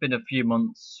hasn't just been a few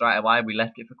months straight away. We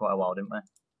left it for quite a while, didn't we?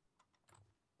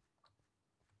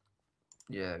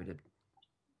 Yeah, we did.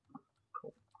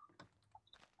 Cool.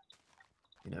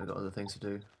 You know, we've got other things to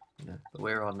do. Yeah, but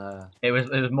we're on. It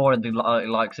was more in the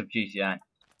likes of GTA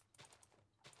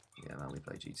Yeah, man, we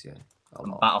play GTA a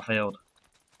and lot. Battlefield.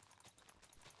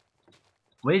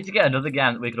 We need to get another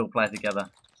game that we could all play together,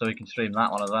 so we can stream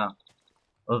that one as well,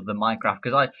 other than Minecraft.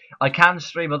 Because I can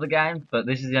stream other games, but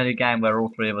this is the only game where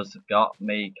all three of us have got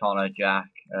me, Connor, Jack,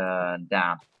 and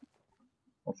Dan,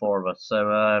 all four of us. So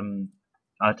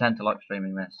I tend to like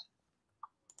streaming this.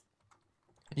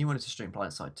 And you wanted to stream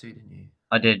PlanetSide too, didn't you?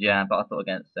 I did, yeah, but I thought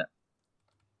against it.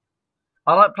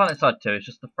 I like PlanetSide 2. It's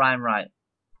just the frame rate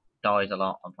dies a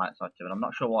lot on PlanetSide 2, and I'm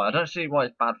not sure why. I don't see why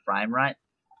it's bad frame rate,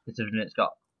 considering it's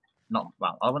got not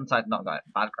well. I wouldn't say it's not got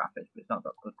bad graphics, but it's not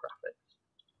got good graphics.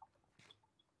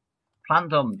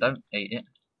 Plandom, don't eat it.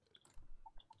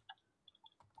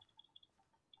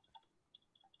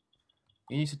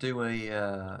 You need to do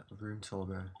a room tour,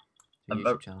 bro. Your Um,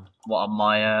 YouTube channel. What on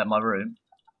my my room?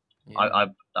 Yeah.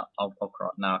 I'll cry.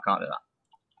 No, I can't do that.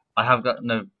 I have got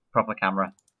no proper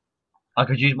camera. I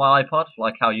could use my iPod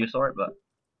like how you saw it, but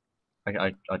I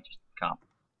just can't.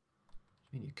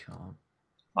 I mean, you can't.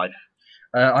 Life.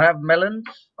 I have melons.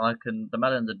 The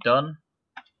melons are done.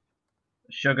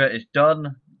 The sugar is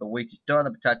done. The wheat is done.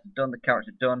 The potatoes are done. The carrots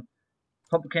are done.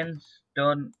 Pumpkins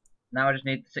done. Now I just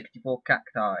need 64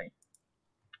 cacti.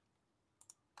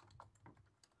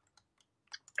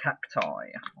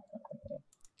 Cacti.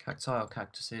 Cacti or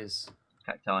cactuses?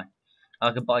 Cacti.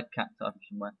 I could buy cacti from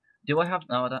somewhere. Do I have?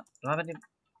 No, I don't. Do I have any?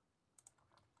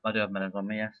 I do have melons on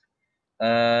me. Yes.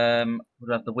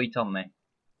 Would I have the wheat on me?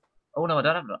 Oh no, I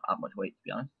don't have that much wheat to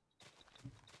be honest.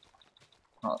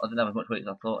 I didn't have as much wheat as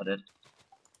I thought I did.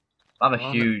 I have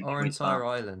a huge Our wheat entire farm.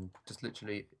 island just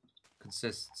literally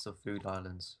consists of food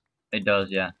islands. It does,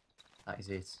 yeah. That is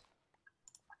it.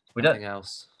 We Nothing don't.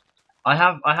 else. I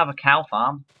have a cow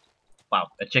farm. Wow,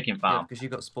 a chicken Yeah, farm. because you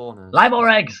got spawners. Lay more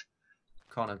eggs.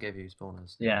 Connor gave you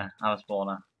spawners. Yeah, I have a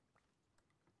spawner.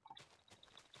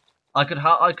 I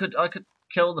could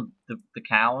kill the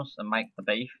cows and make the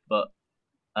beef, but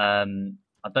I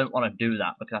don't want to do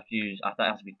that because that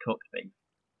has to be cooked beef.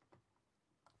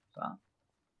 So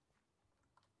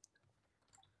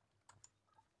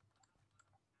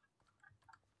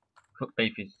cooked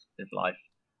beef is life.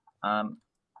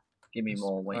 Give me This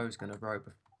more wheat. hose gonna break.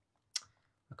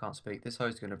 I can't speak. This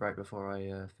hose gonna break before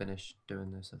I finish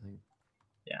doing this. I think.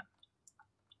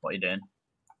 What are you doing?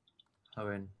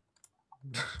 Hoeing.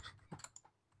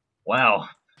 Wow,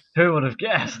 who would have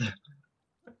guessed?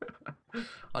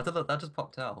 I don't know. That just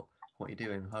popped out. What are you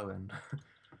doing, hoeing?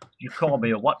 You call me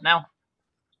a what now?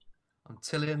 I'm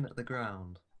tilling the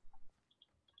ground.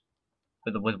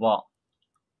 With what?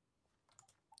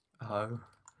 A hoe.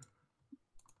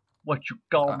 What you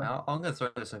call me? I'm gonna throw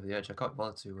this over the edge. I can't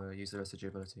bother to use the rest of your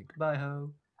ability. Goodbye,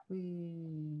 hoe.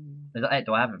 Whee. Is that it?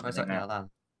 Do I have Where's everything that now? gonna land?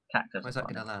 Cactus. Where's that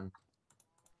gonna land?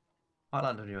 Might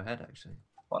land on your head actually.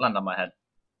 What land on my head?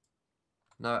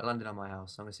 No, it landed on my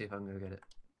house. I'm gonna see if I can go get it.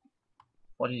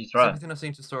 What did you So throw? everything I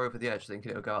seem to throw over the edge,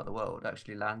 thinking it'll go out the world,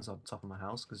 actually lands on top of my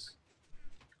house. Because,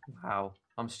 wow,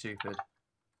 I'm stupid.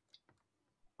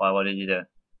 Why? What did you do?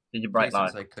 Did you break Please don't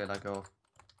light? say clear lag go off.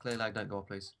 Clear lag don't go off,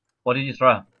 please. What did you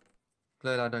throw?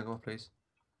 Clear lag don't go off, please.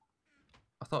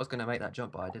 I thought I was gonna make that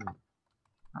jump, but I didn't.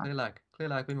 Clear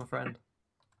lag, be my friend.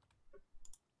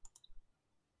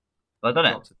 Have I done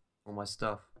it? Dropped all my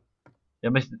stuff. I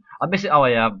missed it. Oh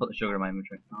yeah, I put the sugar in my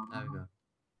inventory. There we go.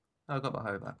 Oh, I got my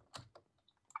hoe back.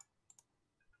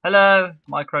 Hello,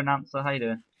 Micronancer. How you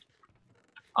doing?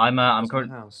 I'm What's in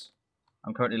my house?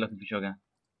 currently looking for sugar.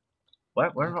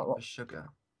 Where Looking what? for sugar.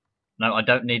 No, I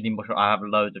don't need any more sugar. I have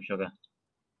loads of sugar.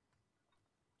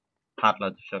 Had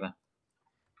loads of sugar.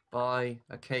 Buy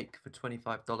a cake for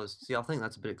 $25. See, I think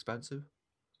that's a bit expensive.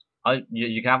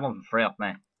 You can have one for free off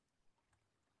me.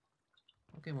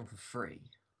 I'll get one for free.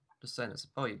 Just saying it's.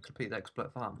 Oh, you complete the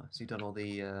expert farmer. So you've done all the.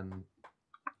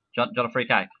 Do you want a free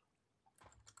cake?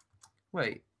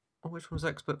 Wait. Oh, which one's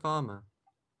expert farmer?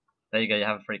 There you go. You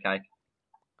have a free cake.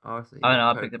 Oh, I thought you Oh meant no,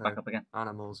 I picked it back cocoa, up again.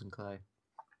 Animals and clay.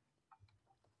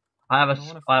 I have I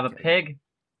want a I have a free cake. pig,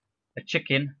 a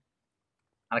chicken,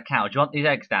 and a cow. Do you want these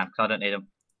eggs, Dan? Because I don't need them.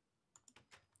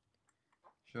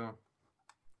 Sure.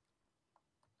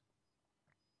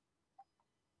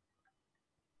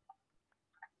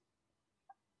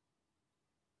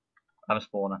 I have a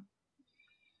spawner.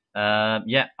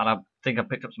 Yeah, and I think I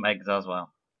picked up some eggs as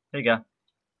well. Here you go.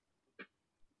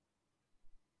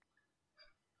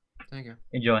 There you go.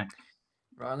 Enjoy.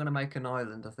 Right, I'm gonna make an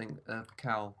island. I think a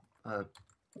cow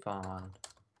farm island.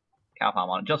 Cow farm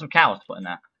on it. Do you want some cows to put in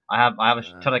there? I have a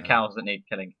ton of Uh, cows that need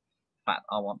killing. In fact,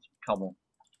 I want some cobble.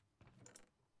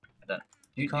 I don't.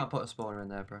 You can't put a spawner in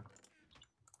there, bro.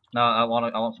 No, I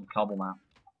want some cobble now.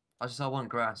 I want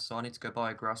grass, so I need to go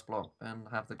buy a grass block and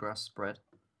have the grass spread.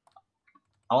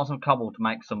 I want some cobble to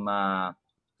make some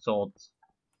swords.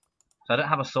 So I don't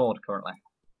have a sword currently,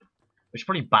 which is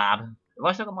pretty bad. Have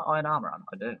I still got my iron armor on?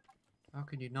 I do. How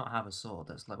can you not have a sword?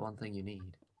 That's like one thing you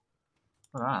need.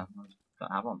 I don't know. I just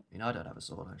don't have one. I mean, I don't have a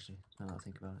sword actually. Now that I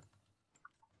think about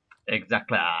it.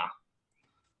 Exactly.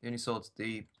 The only swords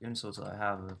that I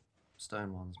have are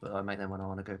stone ones, but I make them when I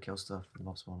want to go kill stuff in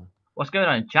mob spawner. What's going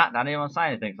on in chat? Did anyone say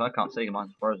anything? Because I can't see.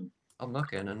 Mine's frozen. I'm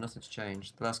looking and nothing's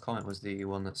changed. The last comment was the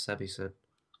one that Sebi said.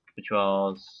 Which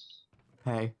was.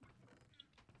 Hey.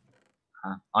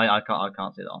 I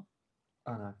can't see that one.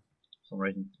 Oh no. For some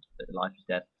reason, life is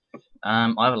dead. I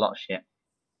have a lot of shit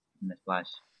in this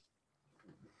place.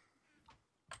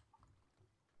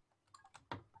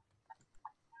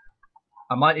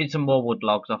 I might need some more wood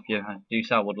logs off you. Do you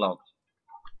sell wood logs?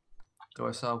 Do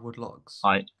I sell wood logs?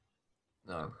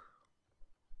 No.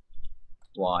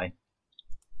 Why? I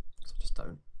just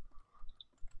don't.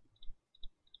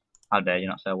 How dare you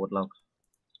not sell wood logs?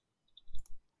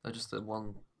 They're just the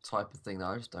one type of thing that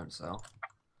I just don't sell.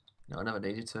 You know, I never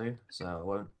needed to, so I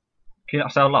won't. Can you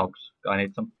not sell logs? I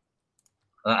need some.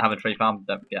 I don't have a tree farm,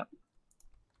 don't forget.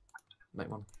 Make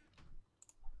one.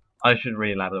 I should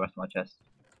really lab the rest of my chest.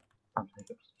 I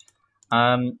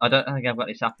don't think I've got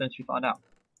any saplings. Should we find out?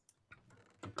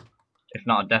 If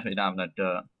not, I definitely don't have no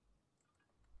dirt.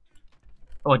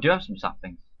 Oh, I do have some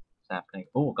saplings. Sapling.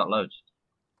 Oh, I've got loads.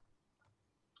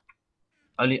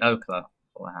 Only oak though.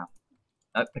 That's all I have.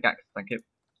 Oh, pickaxe. Thank you.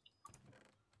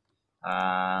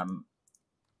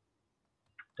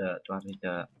 Dirt. Do I have any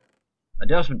dirt? I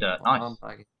do have some dirt. Nice.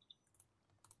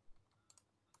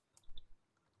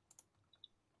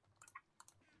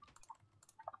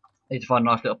 Need to find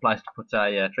a nice little place to put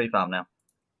a tree farm now.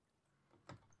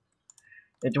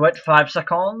 Need to wait 5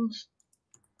 seconds.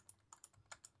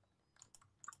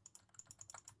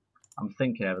 I'm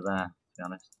thinking over there, to be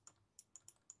honest.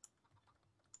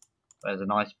 There's a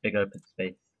nice big open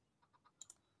space.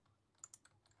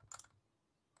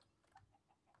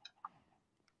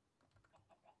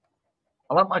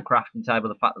 I like my crafting table.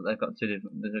 The fact that they've got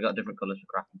different colours for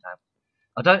crafting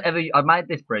tables. I made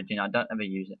this bridge and I don't ever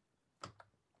use it.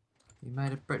 You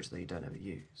made a bridge that you don't ever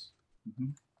use.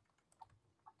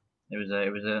 It was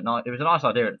a nice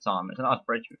idea at the time. It's a nice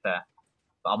bridge, to be fair.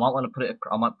 But I might want to put it.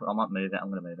 I might move it. I'm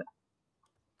going to move it.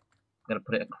 I'm going to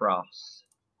put it across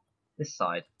this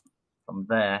side, from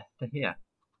there to here.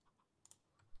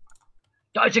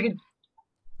 Die, chicken!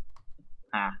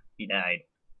 Ah, he died.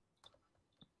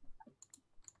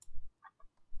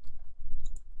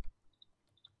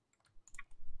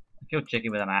 I killed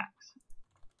chicken with an axe.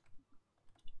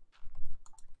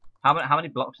 How many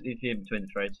blocks do you see in between the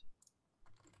trees?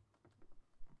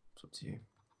 It's up to you.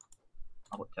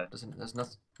 I would too. There's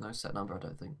no set number, I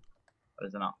don't think. Or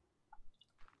is there not?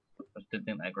 I just didn't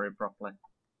think they grew properly.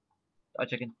 Die,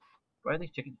 chicken. Where are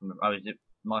these chickens from? Oh, is it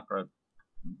Micro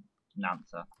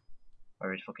Nancer?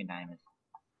 Where his fucking name is.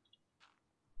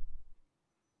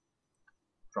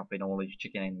 Dropping all these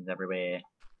chickens everywhere.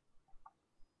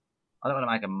 I don't want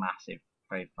to make a massive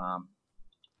tree farm.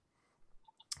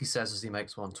 He says as he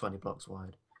makes one 20 blocks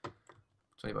wide.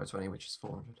 20 by 20, which is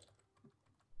 400.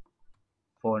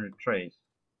 400 trees.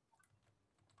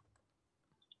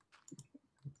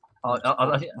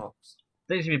 I think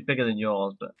these should be bigger than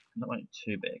yours, but I don't want it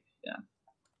too big. Yeah.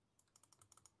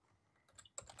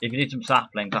 If you need some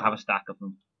saplings, I have a stack of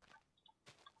them.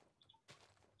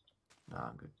 Nah,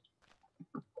 I'm good.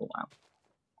 Oh wow.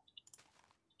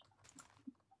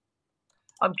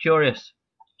 I'm curious.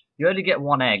 You only get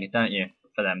one egg, don't you,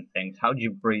 for them things? How do you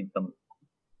breed them?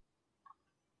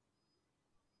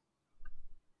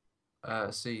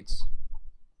 Seeds.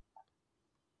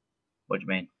 What do you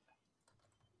mean?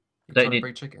 You Don't trying to need-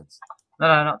 breed chickens? No,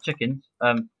 not chickens.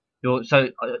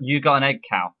 You got an egg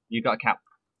cow. You got a cow.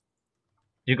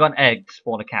 You got an egg to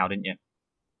spawn a cow, didn't you?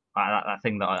 That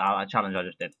thing that challenge I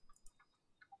just did.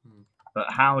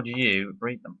 But how do you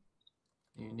breed them?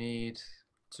 You need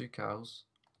 2 cows.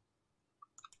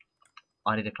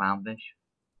 I need a clownfish.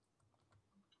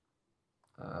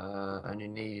 And you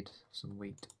need some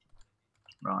wheat.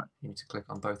 Right. You need to click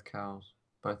on both of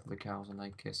the cows, and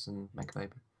they kiss and make a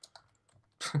baby.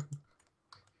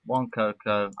 1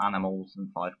 cocoa, animals,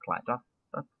 and 5 clay.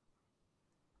 I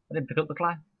didn't pick up the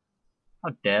clay.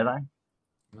 How dare they?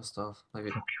 You must have. Maybe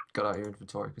it got out of your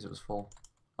inventory because it was full.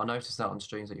 I noticed that on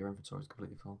streams that your inventory is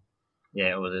completely full.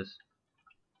 Yeah, it was.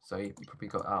 So you probably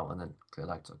got out and then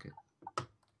ClearLag took it.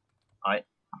 I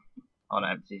want to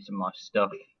empty some of my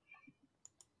stuff.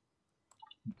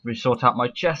 We sort out my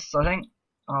chests, I think.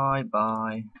 I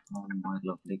buy all my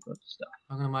lovely good stuff.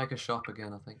 I'm gonna make a shop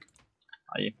again, I think.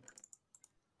 Are you?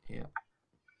 Yeah.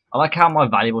 I like how my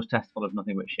valuables test full of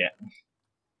nothing but shit. I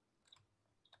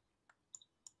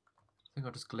think I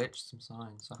just glitched some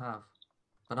signs. I have.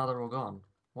 But now they're all gone.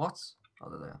 What? Oh,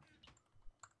 they're there.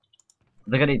 I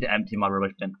think I need to empty my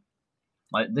rubbish bin.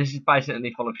 Like, this is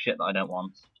basically full of shit that I don't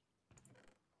want.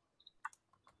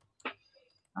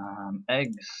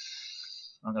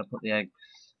 Eggs. I'm gonna put the eggs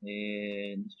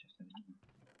in.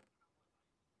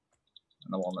 And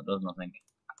the one that does nothing.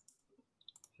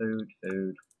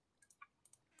 Food.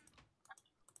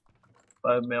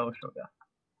 Bone meal, sugar.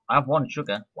 I have 1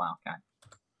 sugar. Wow, okay.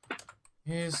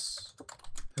 Here's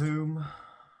whom.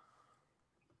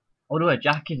 Oh, do a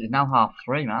jacket. It's now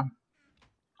 3:30, man.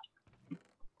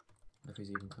 If he's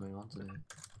even coming on today.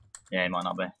 Yeah, he might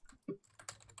not be.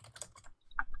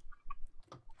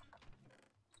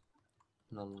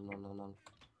 Lol.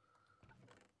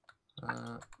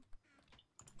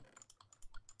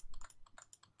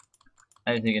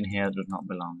 Anything in here does not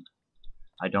belong.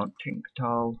 I don't think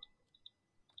so.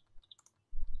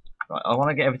 Right, I want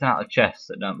to get everything out of chests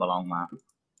that don't belong, man.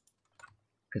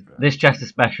 Because this chest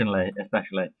especially,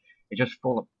 is just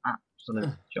full of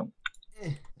absolute junk.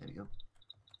 There we go.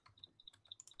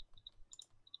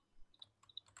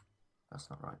 That's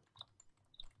not right.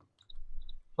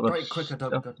 Full of Very quick, I don't.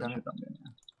 stuff God that damn it. should not be in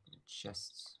there.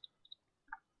 Chests.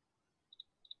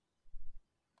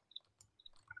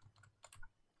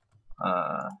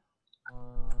 Uh, 1,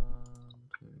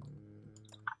 2,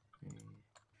 3.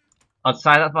 I'd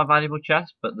say that's my valuable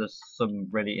chest, but there's some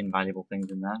really invaluable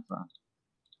things in there, so Oh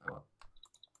well.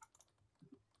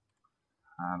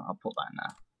 I'll put that in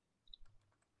there.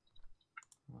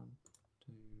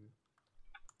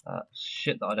 1, 2.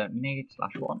 Shit that I don't need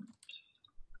 / want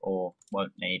or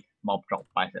won't need. Mob drop,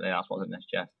 basically. That's what's in this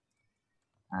chest.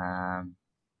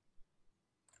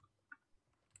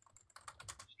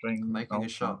 String. Making a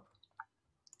shop.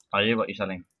 Are you? What are you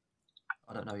selling?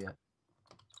 I don't know yet.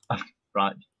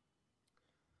 Right.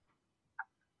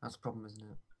 That's the problem, isn't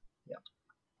it? Yeah.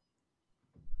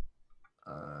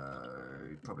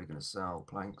 Probably gonna sell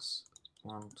planks.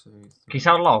 1, 2, 3. Can you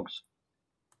sell logs?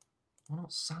 We're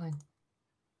not selling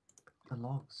the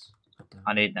logs.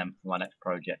 I need them for my next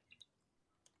project.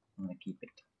 I'm gonna keep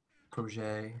it.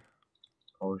 Project.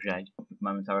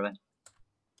 Momentarily.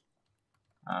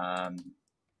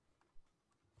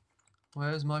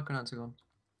 Where's Micronauts gone?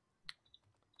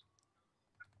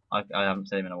 I haven't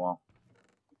seen him in a while.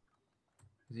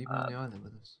 Is he even on the island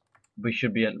with us? We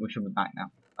should be back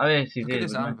now. Oh yes, he's Look here. at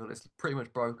this anvil. It's pretty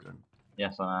much broken.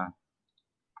 Yes, I know.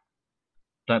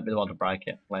 Don't be the one to break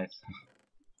it, please.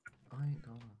 I ain't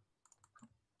gonna.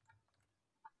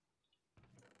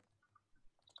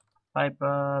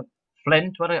 Paper.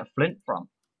 Flint? Where did I get flint from?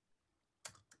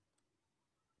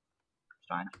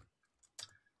 Strange.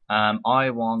 I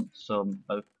want some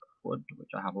oak wood,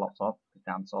 which I have lots of.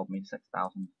 Dan sold me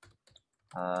 6,000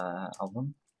 of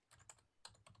them.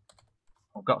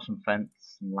 I've got some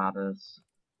fence, some ladders.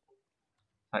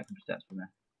 Take some steps from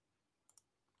there.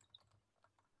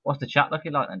 What's the chat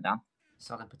looking like then, Dan?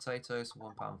 Selling potatoes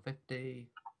for £1.50.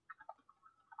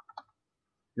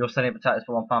 You're selling potatoes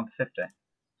for £1.50.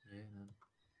 Yeah, man.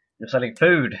 You're selling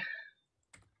food.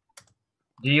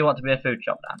 Do you want to be a food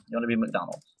shop, Dan? You want to be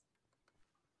McDonald's?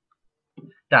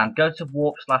 Dan, go to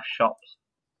warp/shops.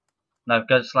 No,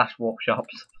 go to /warp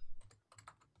shops.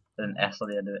 With an S on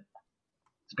the end of it.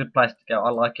 It's a good place to go. I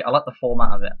like it. I like the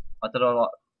format of it. I don't know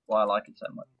why I like it so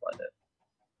much, but I do.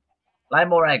 Lay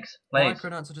more eggs, please.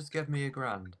 Micronauts will just give me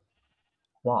 £1,000.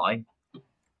 Why?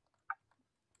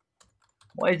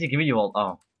 Why is he giving you all?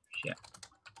 Oh, shit.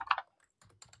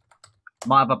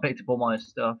 Might have I picked up all my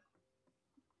stuff.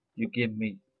 You give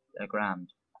me £1,000.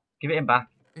 Give it him back.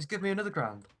 He's giving me another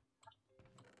 £1,000.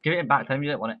 Give it him back. Tell him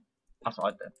you don't want it. That's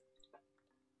what I'd do.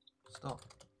 Stop.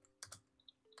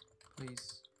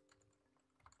 Please.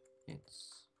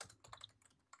 It's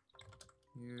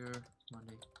your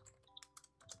money.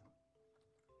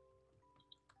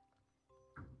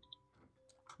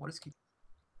 What is he?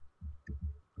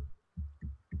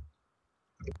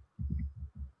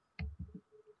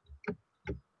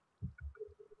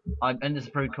 I'm in the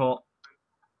Supreme Court.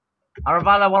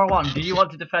 Aravala 101, do you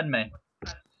want to defend me?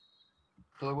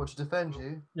 Do I want to defend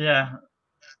you? Yeah.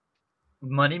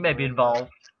 Money may be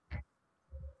involved.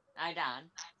 Hi,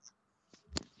 Dan.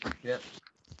 Yep.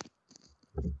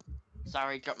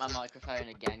 Sorry, dropped my microphone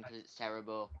again because it's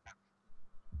terrible.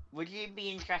 Would you be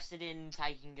interested in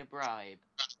taking a bribe?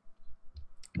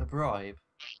 A bribe?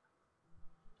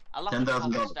 A lot of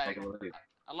cobblestone.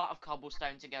 A lot of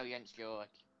cobblestone to go against George.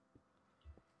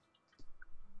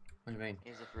 What do you mean?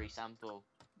 Here's a free sample.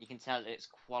 You can tell it's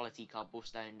quality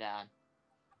cobblestone, Dan.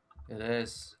 It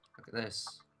is. Look at this.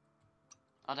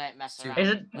 I don't mess See- around.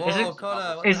 Isn't- with is Whoa, it-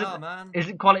 Connor, what is the it- hell, man?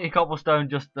 Isn't quality cobblestone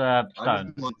just I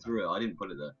stone? just went through it. I didn't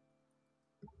put it there.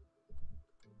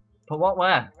 But what?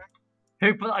 Where?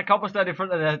 Who put that cobblestone in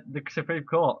front of the Supreme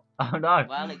Court? Oh no.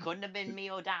 Well, it couldn't have been me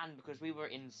or Dan because we were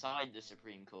inside the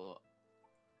Supreme Court.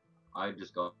 I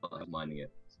just got mining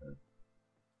it. So.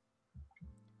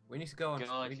 We need to go on.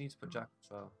 God. We need to put Jack as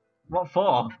well. What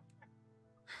for?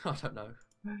 I don't know.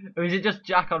 Or is it just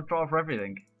Jack on trial for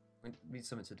everything? We need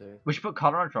something to do. We should put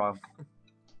Connor on trial.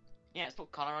 Yeah, let's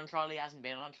put Connor on trial. He hasn't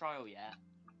been on trial yet.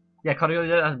 Yeah, Connor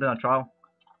hasn't been on trial.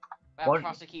 We're What?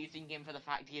 prosecuting him for the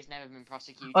fact he has never been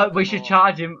prosecuted. We should before.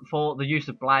 charge him for the use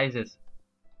of blazers.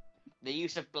 The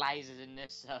use of blazers in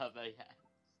this server, yeah.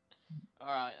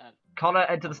 Alright then. Connor,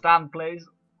 enter the stand, please.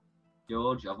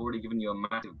 George, I've already given you a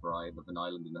massive bribe of an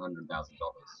island and $100,000.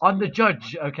 I'm the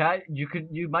judge, okay?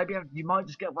 You might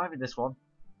just get away with this one.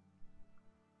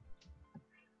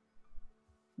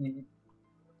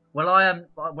 Well, I am.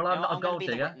 Well, No, I'm not a I'm gonna gold be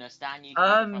the digger. witness, Dan, you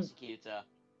can be the prosecutor.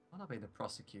 I'll not be the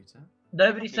prosecutor.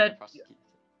 Nobody Be the said. prosecutor.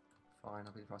 Fine,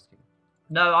 I'll be the prosecutor.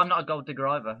 No, I'm not a gold digger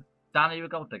either. Dan, are you a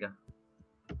gold digger?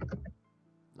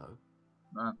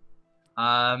 No.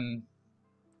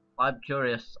 I'm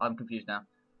curious. I'm confused now.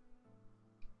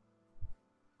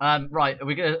 Right. Are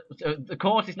we gonna? So the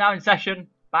court is now in session.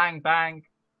 Bang, bang.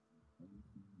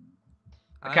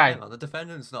 Okay. Hang on, the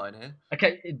defendant's not in here.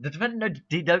 Okay. The defendant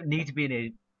don't need to be in here.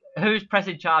 Who's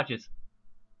pressing charges?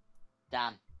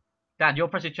 Dan. Dan, you're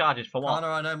pressing charges for what? Connor,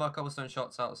 I know my cobblestone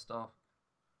shot's out of stuff.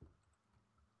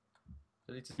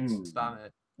 I need to spam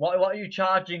it. What are you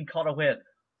charging Connor with?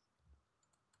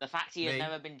 The fact he has Me.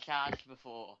 never been charged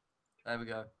before. There we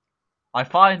go. I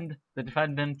find the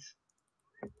defendant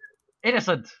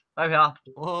innocent. There we are.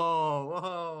 Whoa,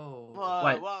 whoa. Whoa,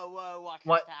 Wait. whoa, what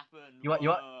What? just happened?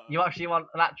 You actually want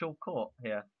an actual court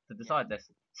here to decide this?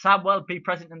 Samuel, be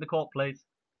present in the court, please.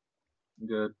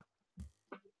 Good.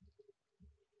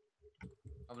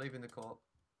 I'm leaving the court.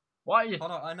 Why are you?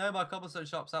 Connor, I know my cobblestone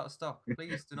shop's out of stock.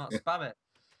 Please do not spam it.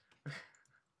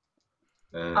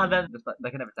 And then just,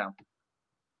 they can have it down.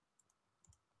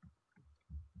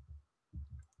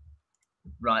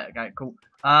 Right. Okay. Cool.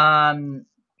 Hi,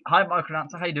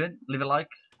 Micronauts. How you doing? Leave a like,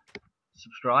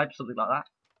 subscribe, something like that.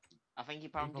 I think he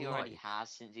probably People already like-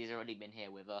 has since he's already been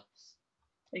here with us.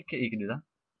 You can do that.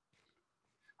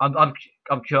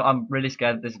 I'm really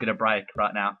scared this is gonna break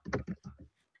right now.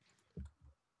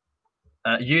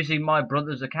 Using my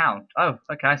brother's account. Oh,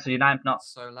 okay. So your name's not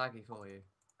It's so laggy for you.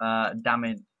 damn,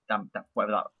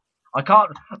 whatever that. I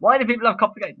can't. Why do people have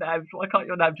complicated names? Why can't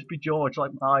your name just be George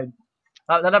like mine?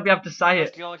 Then I'd be able to say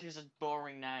it. George is a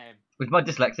boring name. With my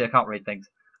dyslexia, I can't read things.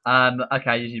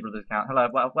 Okay, using your brother's account. Hello,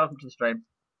 welcome to the stream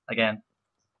again.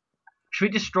 Should we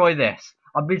destroy this?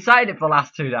 I've been saying it for the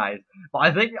last 2 days, but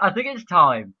I think it's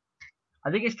time.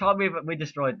 I think it's time we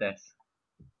destroyed this.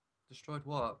 Destroyed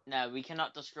what? No, we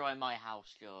cannot destroy my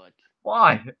house, George.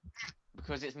 Why?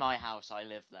 Because it's my house, I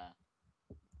live there.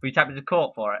 Will you take me to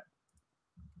court for it?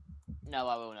 No,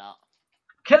 I will not.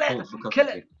 Kill Court it! for Kill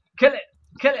custody. it! Kill it!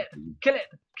 Kill it! Kill it!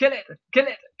 Kill it! Kill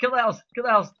it! Kill the house! Kill the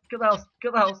house! Kill the house!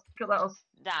 Kill the house! Kill the house!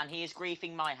 Dan, he is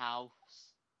griefing my house.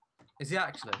 Is he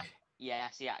actually?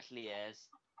 Yes, he actually is.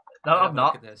 No, Have I'm a look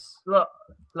not. at this. Look!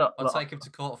 I'll Look! take him to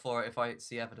court for it if I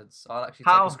see evidence. I'll actually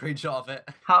How? take a screenshot of it.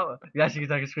 How? Yes, you can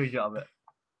take a screenshot of it.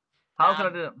 How can I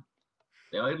do it?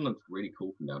 The island looks really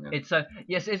cool from down here. It's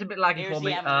yes, it's a bit laggy Here's for the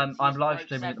me. evidence. I'm He's live broke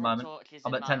streaming at the several moment. torches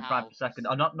I'm in at my 10 frames per house. second.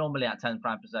 I'm not normally at 10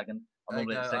 frames per second. I'm There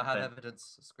you normally go. at I have 60.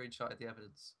 evidence. Screenshot of the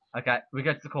evidence. Okay, we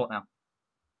go to the court now.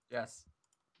 Yes.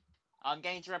 I'm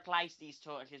going to replace these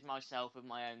torches myself with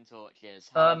my own torches.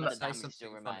 Um, However, the Say damage something still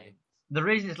funny. remains. The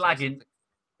reason it's Say lagging, something-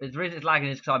 the reason it's lagging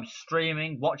is because I'm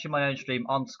streaming, watching my own stream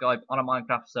on Skype on a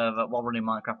Minecraft server while running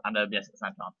Minecraft and OBS at the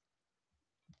same time.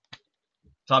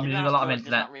 So I'm To be using a lot of honest,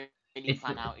 George does internet. not really It's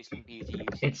plan the- out his computer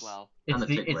usage It's well. it's And the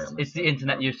the tick rate on it's this. the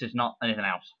internet usage, not anything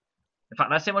else. In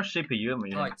fact, let's see how much CPU I'm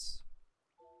using. Right.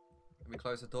 Let me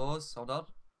close the doors. Hold on.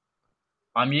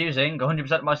 I'm using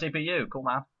 100% of my CPU. Cool,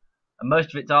 man. And most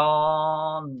of it's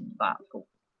on that. Cool.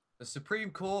 The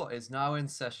Supreme Court is now in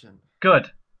session.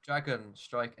 Good. Dragon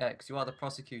Strike X, you are the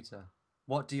prosecutor.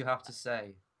 What do you have to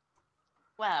say?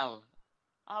 Well,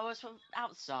 I was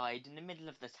outside in the middle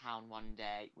of the town one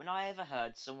day when I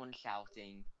overheard someone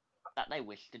shouting that they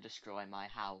wished to destroy my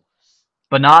house.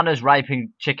 Bananas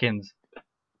raping chickens.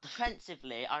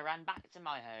 Defensively, I ran back to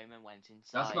my home and went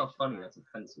inside, That's not funny, that's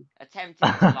offensive. attempting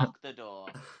to lock the door.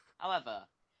 However,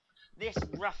 This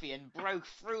ruffian broke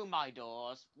through my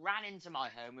doors, ran into my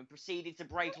home, and proceeded to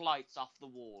break lights off the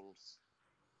walls.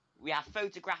 We have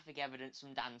photographic evidence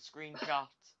from Dan's screenshot.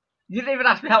 You didn't even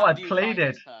ask me how I How do you find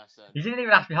pleaded. this person? You didn't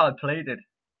even ask me how I pleaded.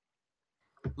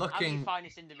 How do you Looking, find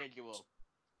this individual?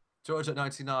 George at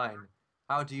 99.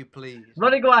 How do you please?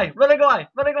 Running away! Running away!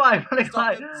 Running away! Running Stop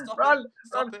away! him! Stop Run! him!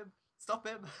 Stop Run! him! Stop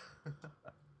him!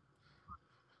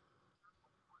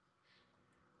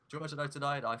 George at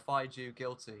 99, I find you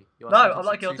guilty. You are No, sentenced I'm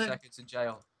not to guilty. 2 seconds in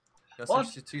jail. You're What?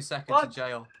 sentenced to 2 seconds What? in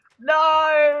jail.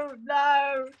 No!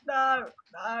 No! No!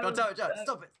 No! God damn it, Jack! no,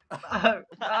 Stop it! No!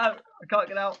 No! I can't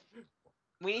get out.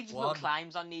 We need to One. put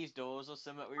claims on these doors or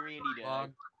something. We really do.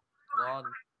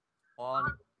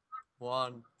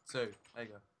 One, two. There you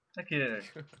go. Thank you.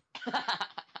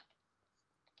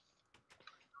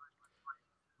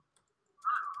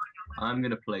 I'm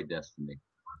gonna play Destiny.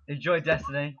 Enjoy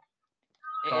Destiny.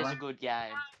 It is Connor. a good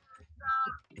game.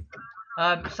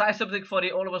 Say something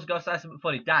funny. All of us gotta say something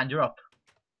funny. Dan, you're up.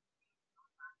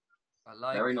 I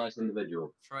like Very nice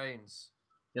individual. trains.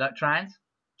 You like trains?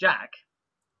 Jack.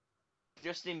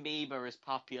 Justin Bieber is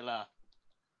popular.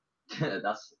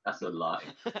 that's a lie.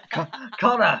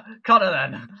 Connor. Connor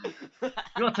then.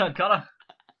 Your turn, Connor.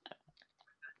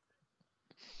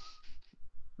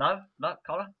 No? No,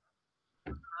 Connor?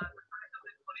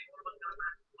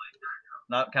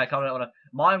 No, okay, Connor don't wanna.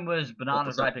 Mine was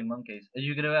bananas that? raping monkeys. Are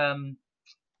you gonna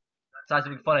say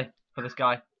something funny for this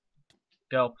guy?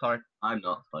 Girl, sorry. I'm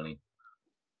not funny.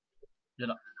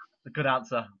 A good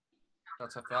answer.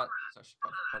 That's actually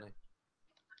quite funny.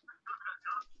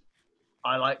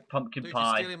 I like pumpkin Dude, you're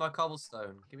pie. stealing my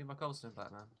cobblestone. Give me my cobblestone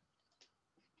back, man.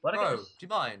 Where'd I Bro, get do this? you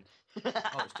mind?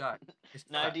 Oh, it's Jack. It's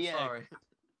No, Jack, do you? sorry.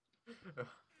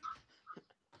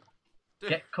 Dude,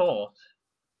 Get caught.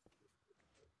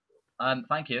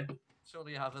 Thank you.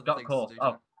 surely you have other Got things caught. to do,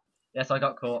 Oh, Jack. yes, I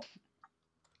got caught.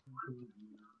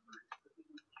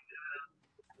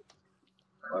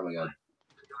 Oh my god.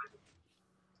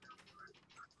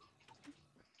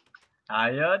 How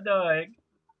you doing?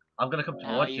 I'm gonna come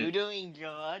How are towards you you. doing,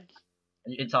 George?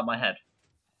 Inside my head.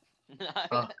 No.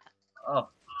 Oh. Oh,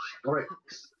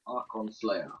 Strix Archon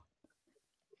Slayer.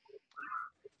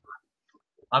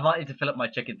 I might need to fill up my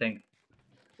chicken thing,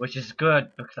 which is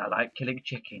good because I like killing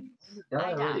chickens. Yeah,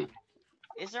 Hey, really. Dan.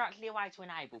 Is there actually a way to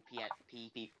enable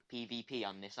PvP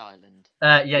on this island?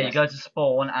 Yeah, you Yes. go to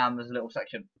spawn and there's a little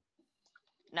section.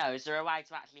 No, is there a way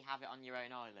to actually have it on your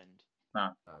own island? No,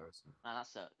 there isn't. No, that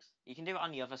sucks. You can do it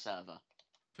on the other server.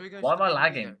 Should we go Why to the am I PvP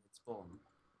lagging? area and spawn?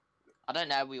 I don't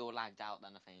know, we all lagged out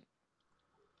then, I think.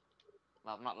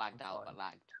 Well, not lagged I'm out, fine. but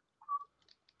lagged.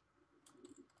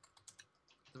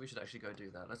 So we should actually go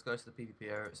do that. Let's go to the PvP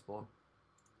area at spawn.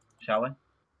 Shall we? Even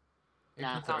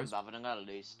Nah, I if there can't is- be bothered, I'm gonna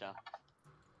lose stuff.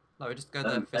 No, we just go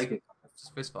there. Take it.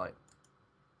 Just fist fight.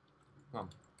 Come on.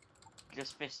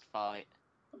 Just fist fight.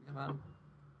 Yeah, man.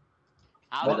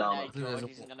 How Well do done. I I know think there's George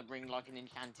a- isn't gonna bring like an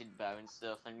enchanted bow and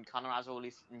stuff, and Connor has all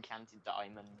his enchanted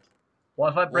diamond?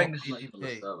 What if I bring? What? I'm not even on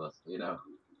the server, you know.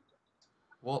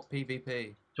 What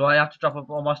PvP? Do I have to drop up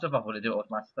all my stuff off, or will it do it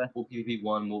automatically? More PvP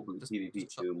 1, more Just- PvP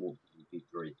just 2, more PvP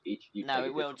 3. Each you No, take it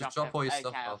a will different- drop. drop all your okay,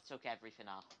 stuff I've off. took everything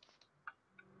off.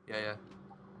 Yeah, yeah.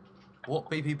 What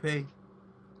PvP?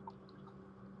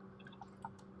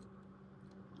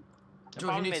 The George, you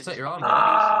problem need to is take it's your probably armor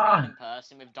gonna be some Ah! random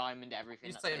person with diamond everything.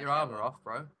 You need to that's take your gonna armor show off,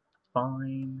 bro.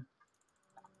 Fine.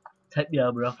 Take the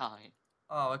armor up. off. Fine.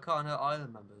 Oh, I can't hurt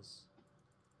island members.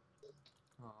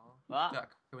 Oh. What? Jack,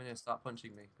 come in here, start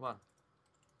punching me. Come on.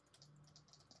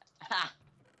 Ha!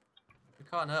 We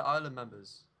can't hurt island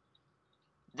members.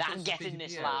 Dan, What's get the in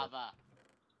this PvP area? lava.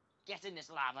 Get in this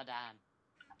lava, Dan.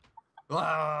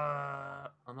 Ah!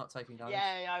 I'm not taking damage.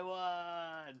 Yay, I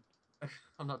won.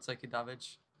 I'm not taking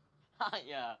damage.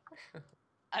 Yeah.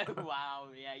 Oh wow,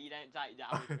 yeah, you don't take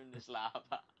damage from this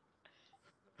lava.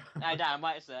 No, Dan,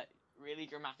 wait a sec. Really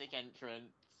dramatic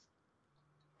entrance.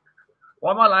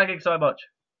 Why am I lagging so much?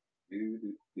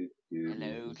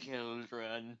 Hello,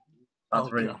 children. That's Oh,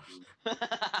 really. God.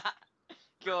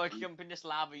 George, jump in this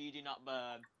lava, you do not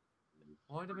burn.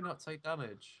 Why do we not take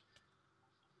damage?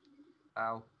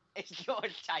 Ow. It's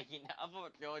George taking. I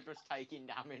thought George was taking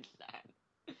damage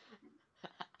then.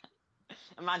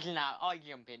 Imagine that. I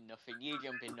jump in nothing. You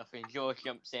jump in nothing. George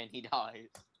jumps in. He dies.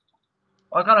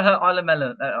 I can't hurt island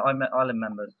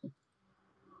members.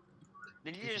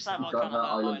 Did you just have like Don't kind of hurt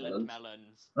island, island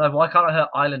melons? No, why can't I hurt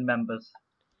island members?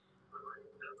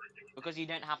 Because you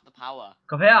don't have the power.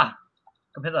 Come here!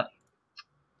 Come hither.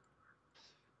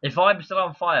 If I'm still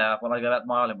on fire when I go back to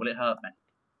my island, will it hurt me?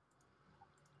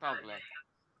 Probably.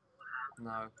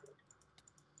 No.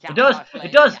 It does!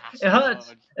 It does! It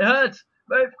hurts! It hurts!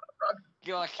 Move!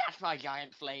 Go catch my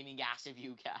giant flaming ass if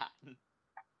you can.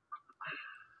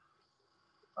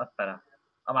 That's better.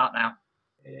 I'm out now.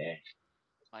 Yeah.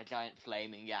 My giant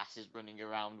flaming ass is running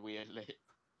around weirdly.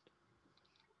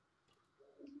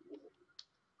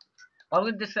 I'm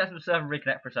going to disconnect from the server and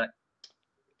reconnect for a sec.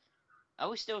 Are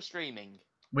we still streaming?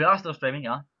 We are still streaming,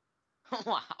 yeah?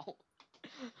 Wow.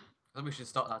 I think we should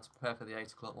start that to prepare for the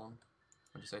 8 o'clock one.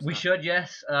 What do you say to We that? should,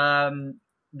 yes. The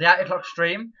 8 o'clock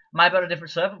stream might be on a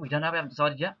different server. We don't know. We haven't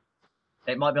decided yet.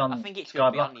 It might be on I think it could be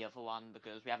Skyblock. on the other one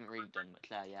because we haven't really done much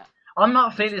there yet. I'm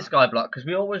not feeling Skyblock because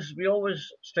we always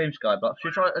stream Skyblock. Should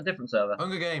we try a different server?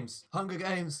 Hunger Games! Hunger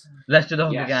Games! Let's do the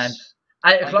Hunger Yes. Games. 8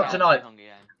 Like o'clock Elf tonight. Hunger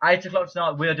Game. 8 o'clock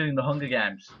tonight. We are doing the Hunger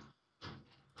Games.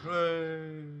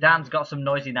 Hooray! Dan's got some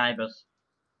noisy neighbours.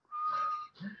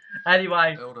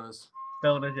 Anyway, Builders.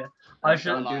 builders, yeah. I I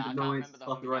shall should. do the I can't noise, remember the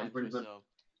Hunger copyright Games infringement. whistle.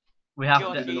 We have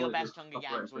George, to. do the your noise, best Hunger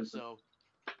copyright Games infringement. whistle.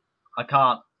 I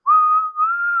can't.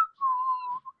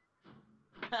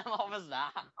 What was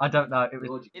that? I don't know. It was.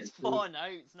 George, you It's can do 4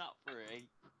 notes, not 3.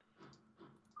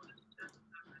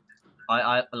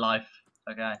 Life.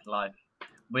 Okay, life.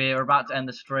 We're about to end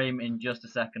the stream in just a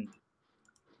second.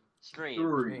 Stream.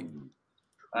 3.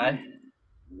 Eh?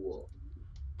 Whoa.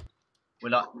 We're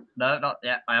not. No, not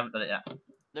yet. I haven't done it yet.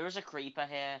 There is a creeper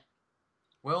here.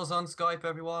 Will's on Skype,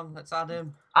 everyone. Let's add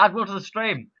him. Add Will to the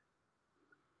stream.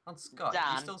 On Skype. Dan.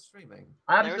 He's still streaming.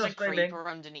 I'm There is still a streaming. creeper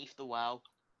underneath the well.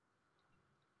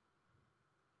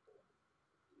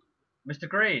 Mr.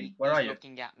 Green, where He's are you?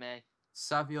 looking at me.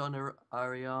 Savion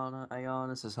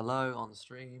Ariana says hello on the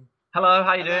stream. Hello,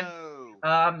 how you doing?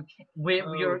 Hello.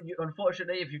 You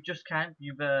unfortunately, if you've just came,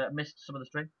 you've missed some of the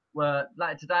stream.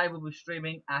 Like today, we'll be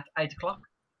streaming at 8 o'clock,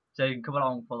 so you can come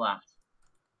along for that.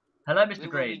 Hello, Mr. We will be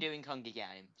Green. doing Hunger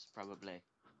Games, probably.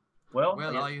 Will,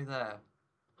 Will, you- are you there?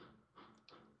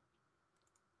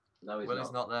 No, he's Will not.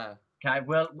 is not there. Okay,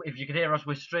 Will, if you can hear us,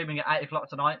 we're streaming at 8 o'clock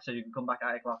tonight, so you can come back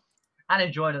at 8 o'clock and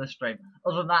enjoy the stream.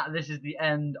 Other than that, this is the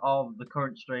end of the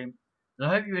current stream. So I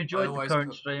hope you enjoyed the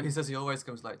current stream. He says he always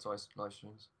comes late to live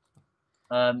streams.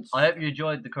 I hope you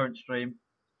enjoyed the current stream.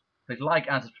 Please like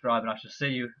and subscribe, and I shall see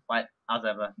you, as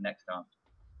ever, next time.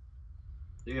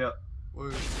 See ya.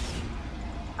 Woo.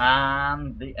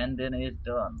 And the ending is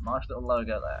done. Nice little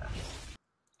logo there.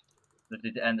 Just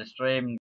need to end the stream.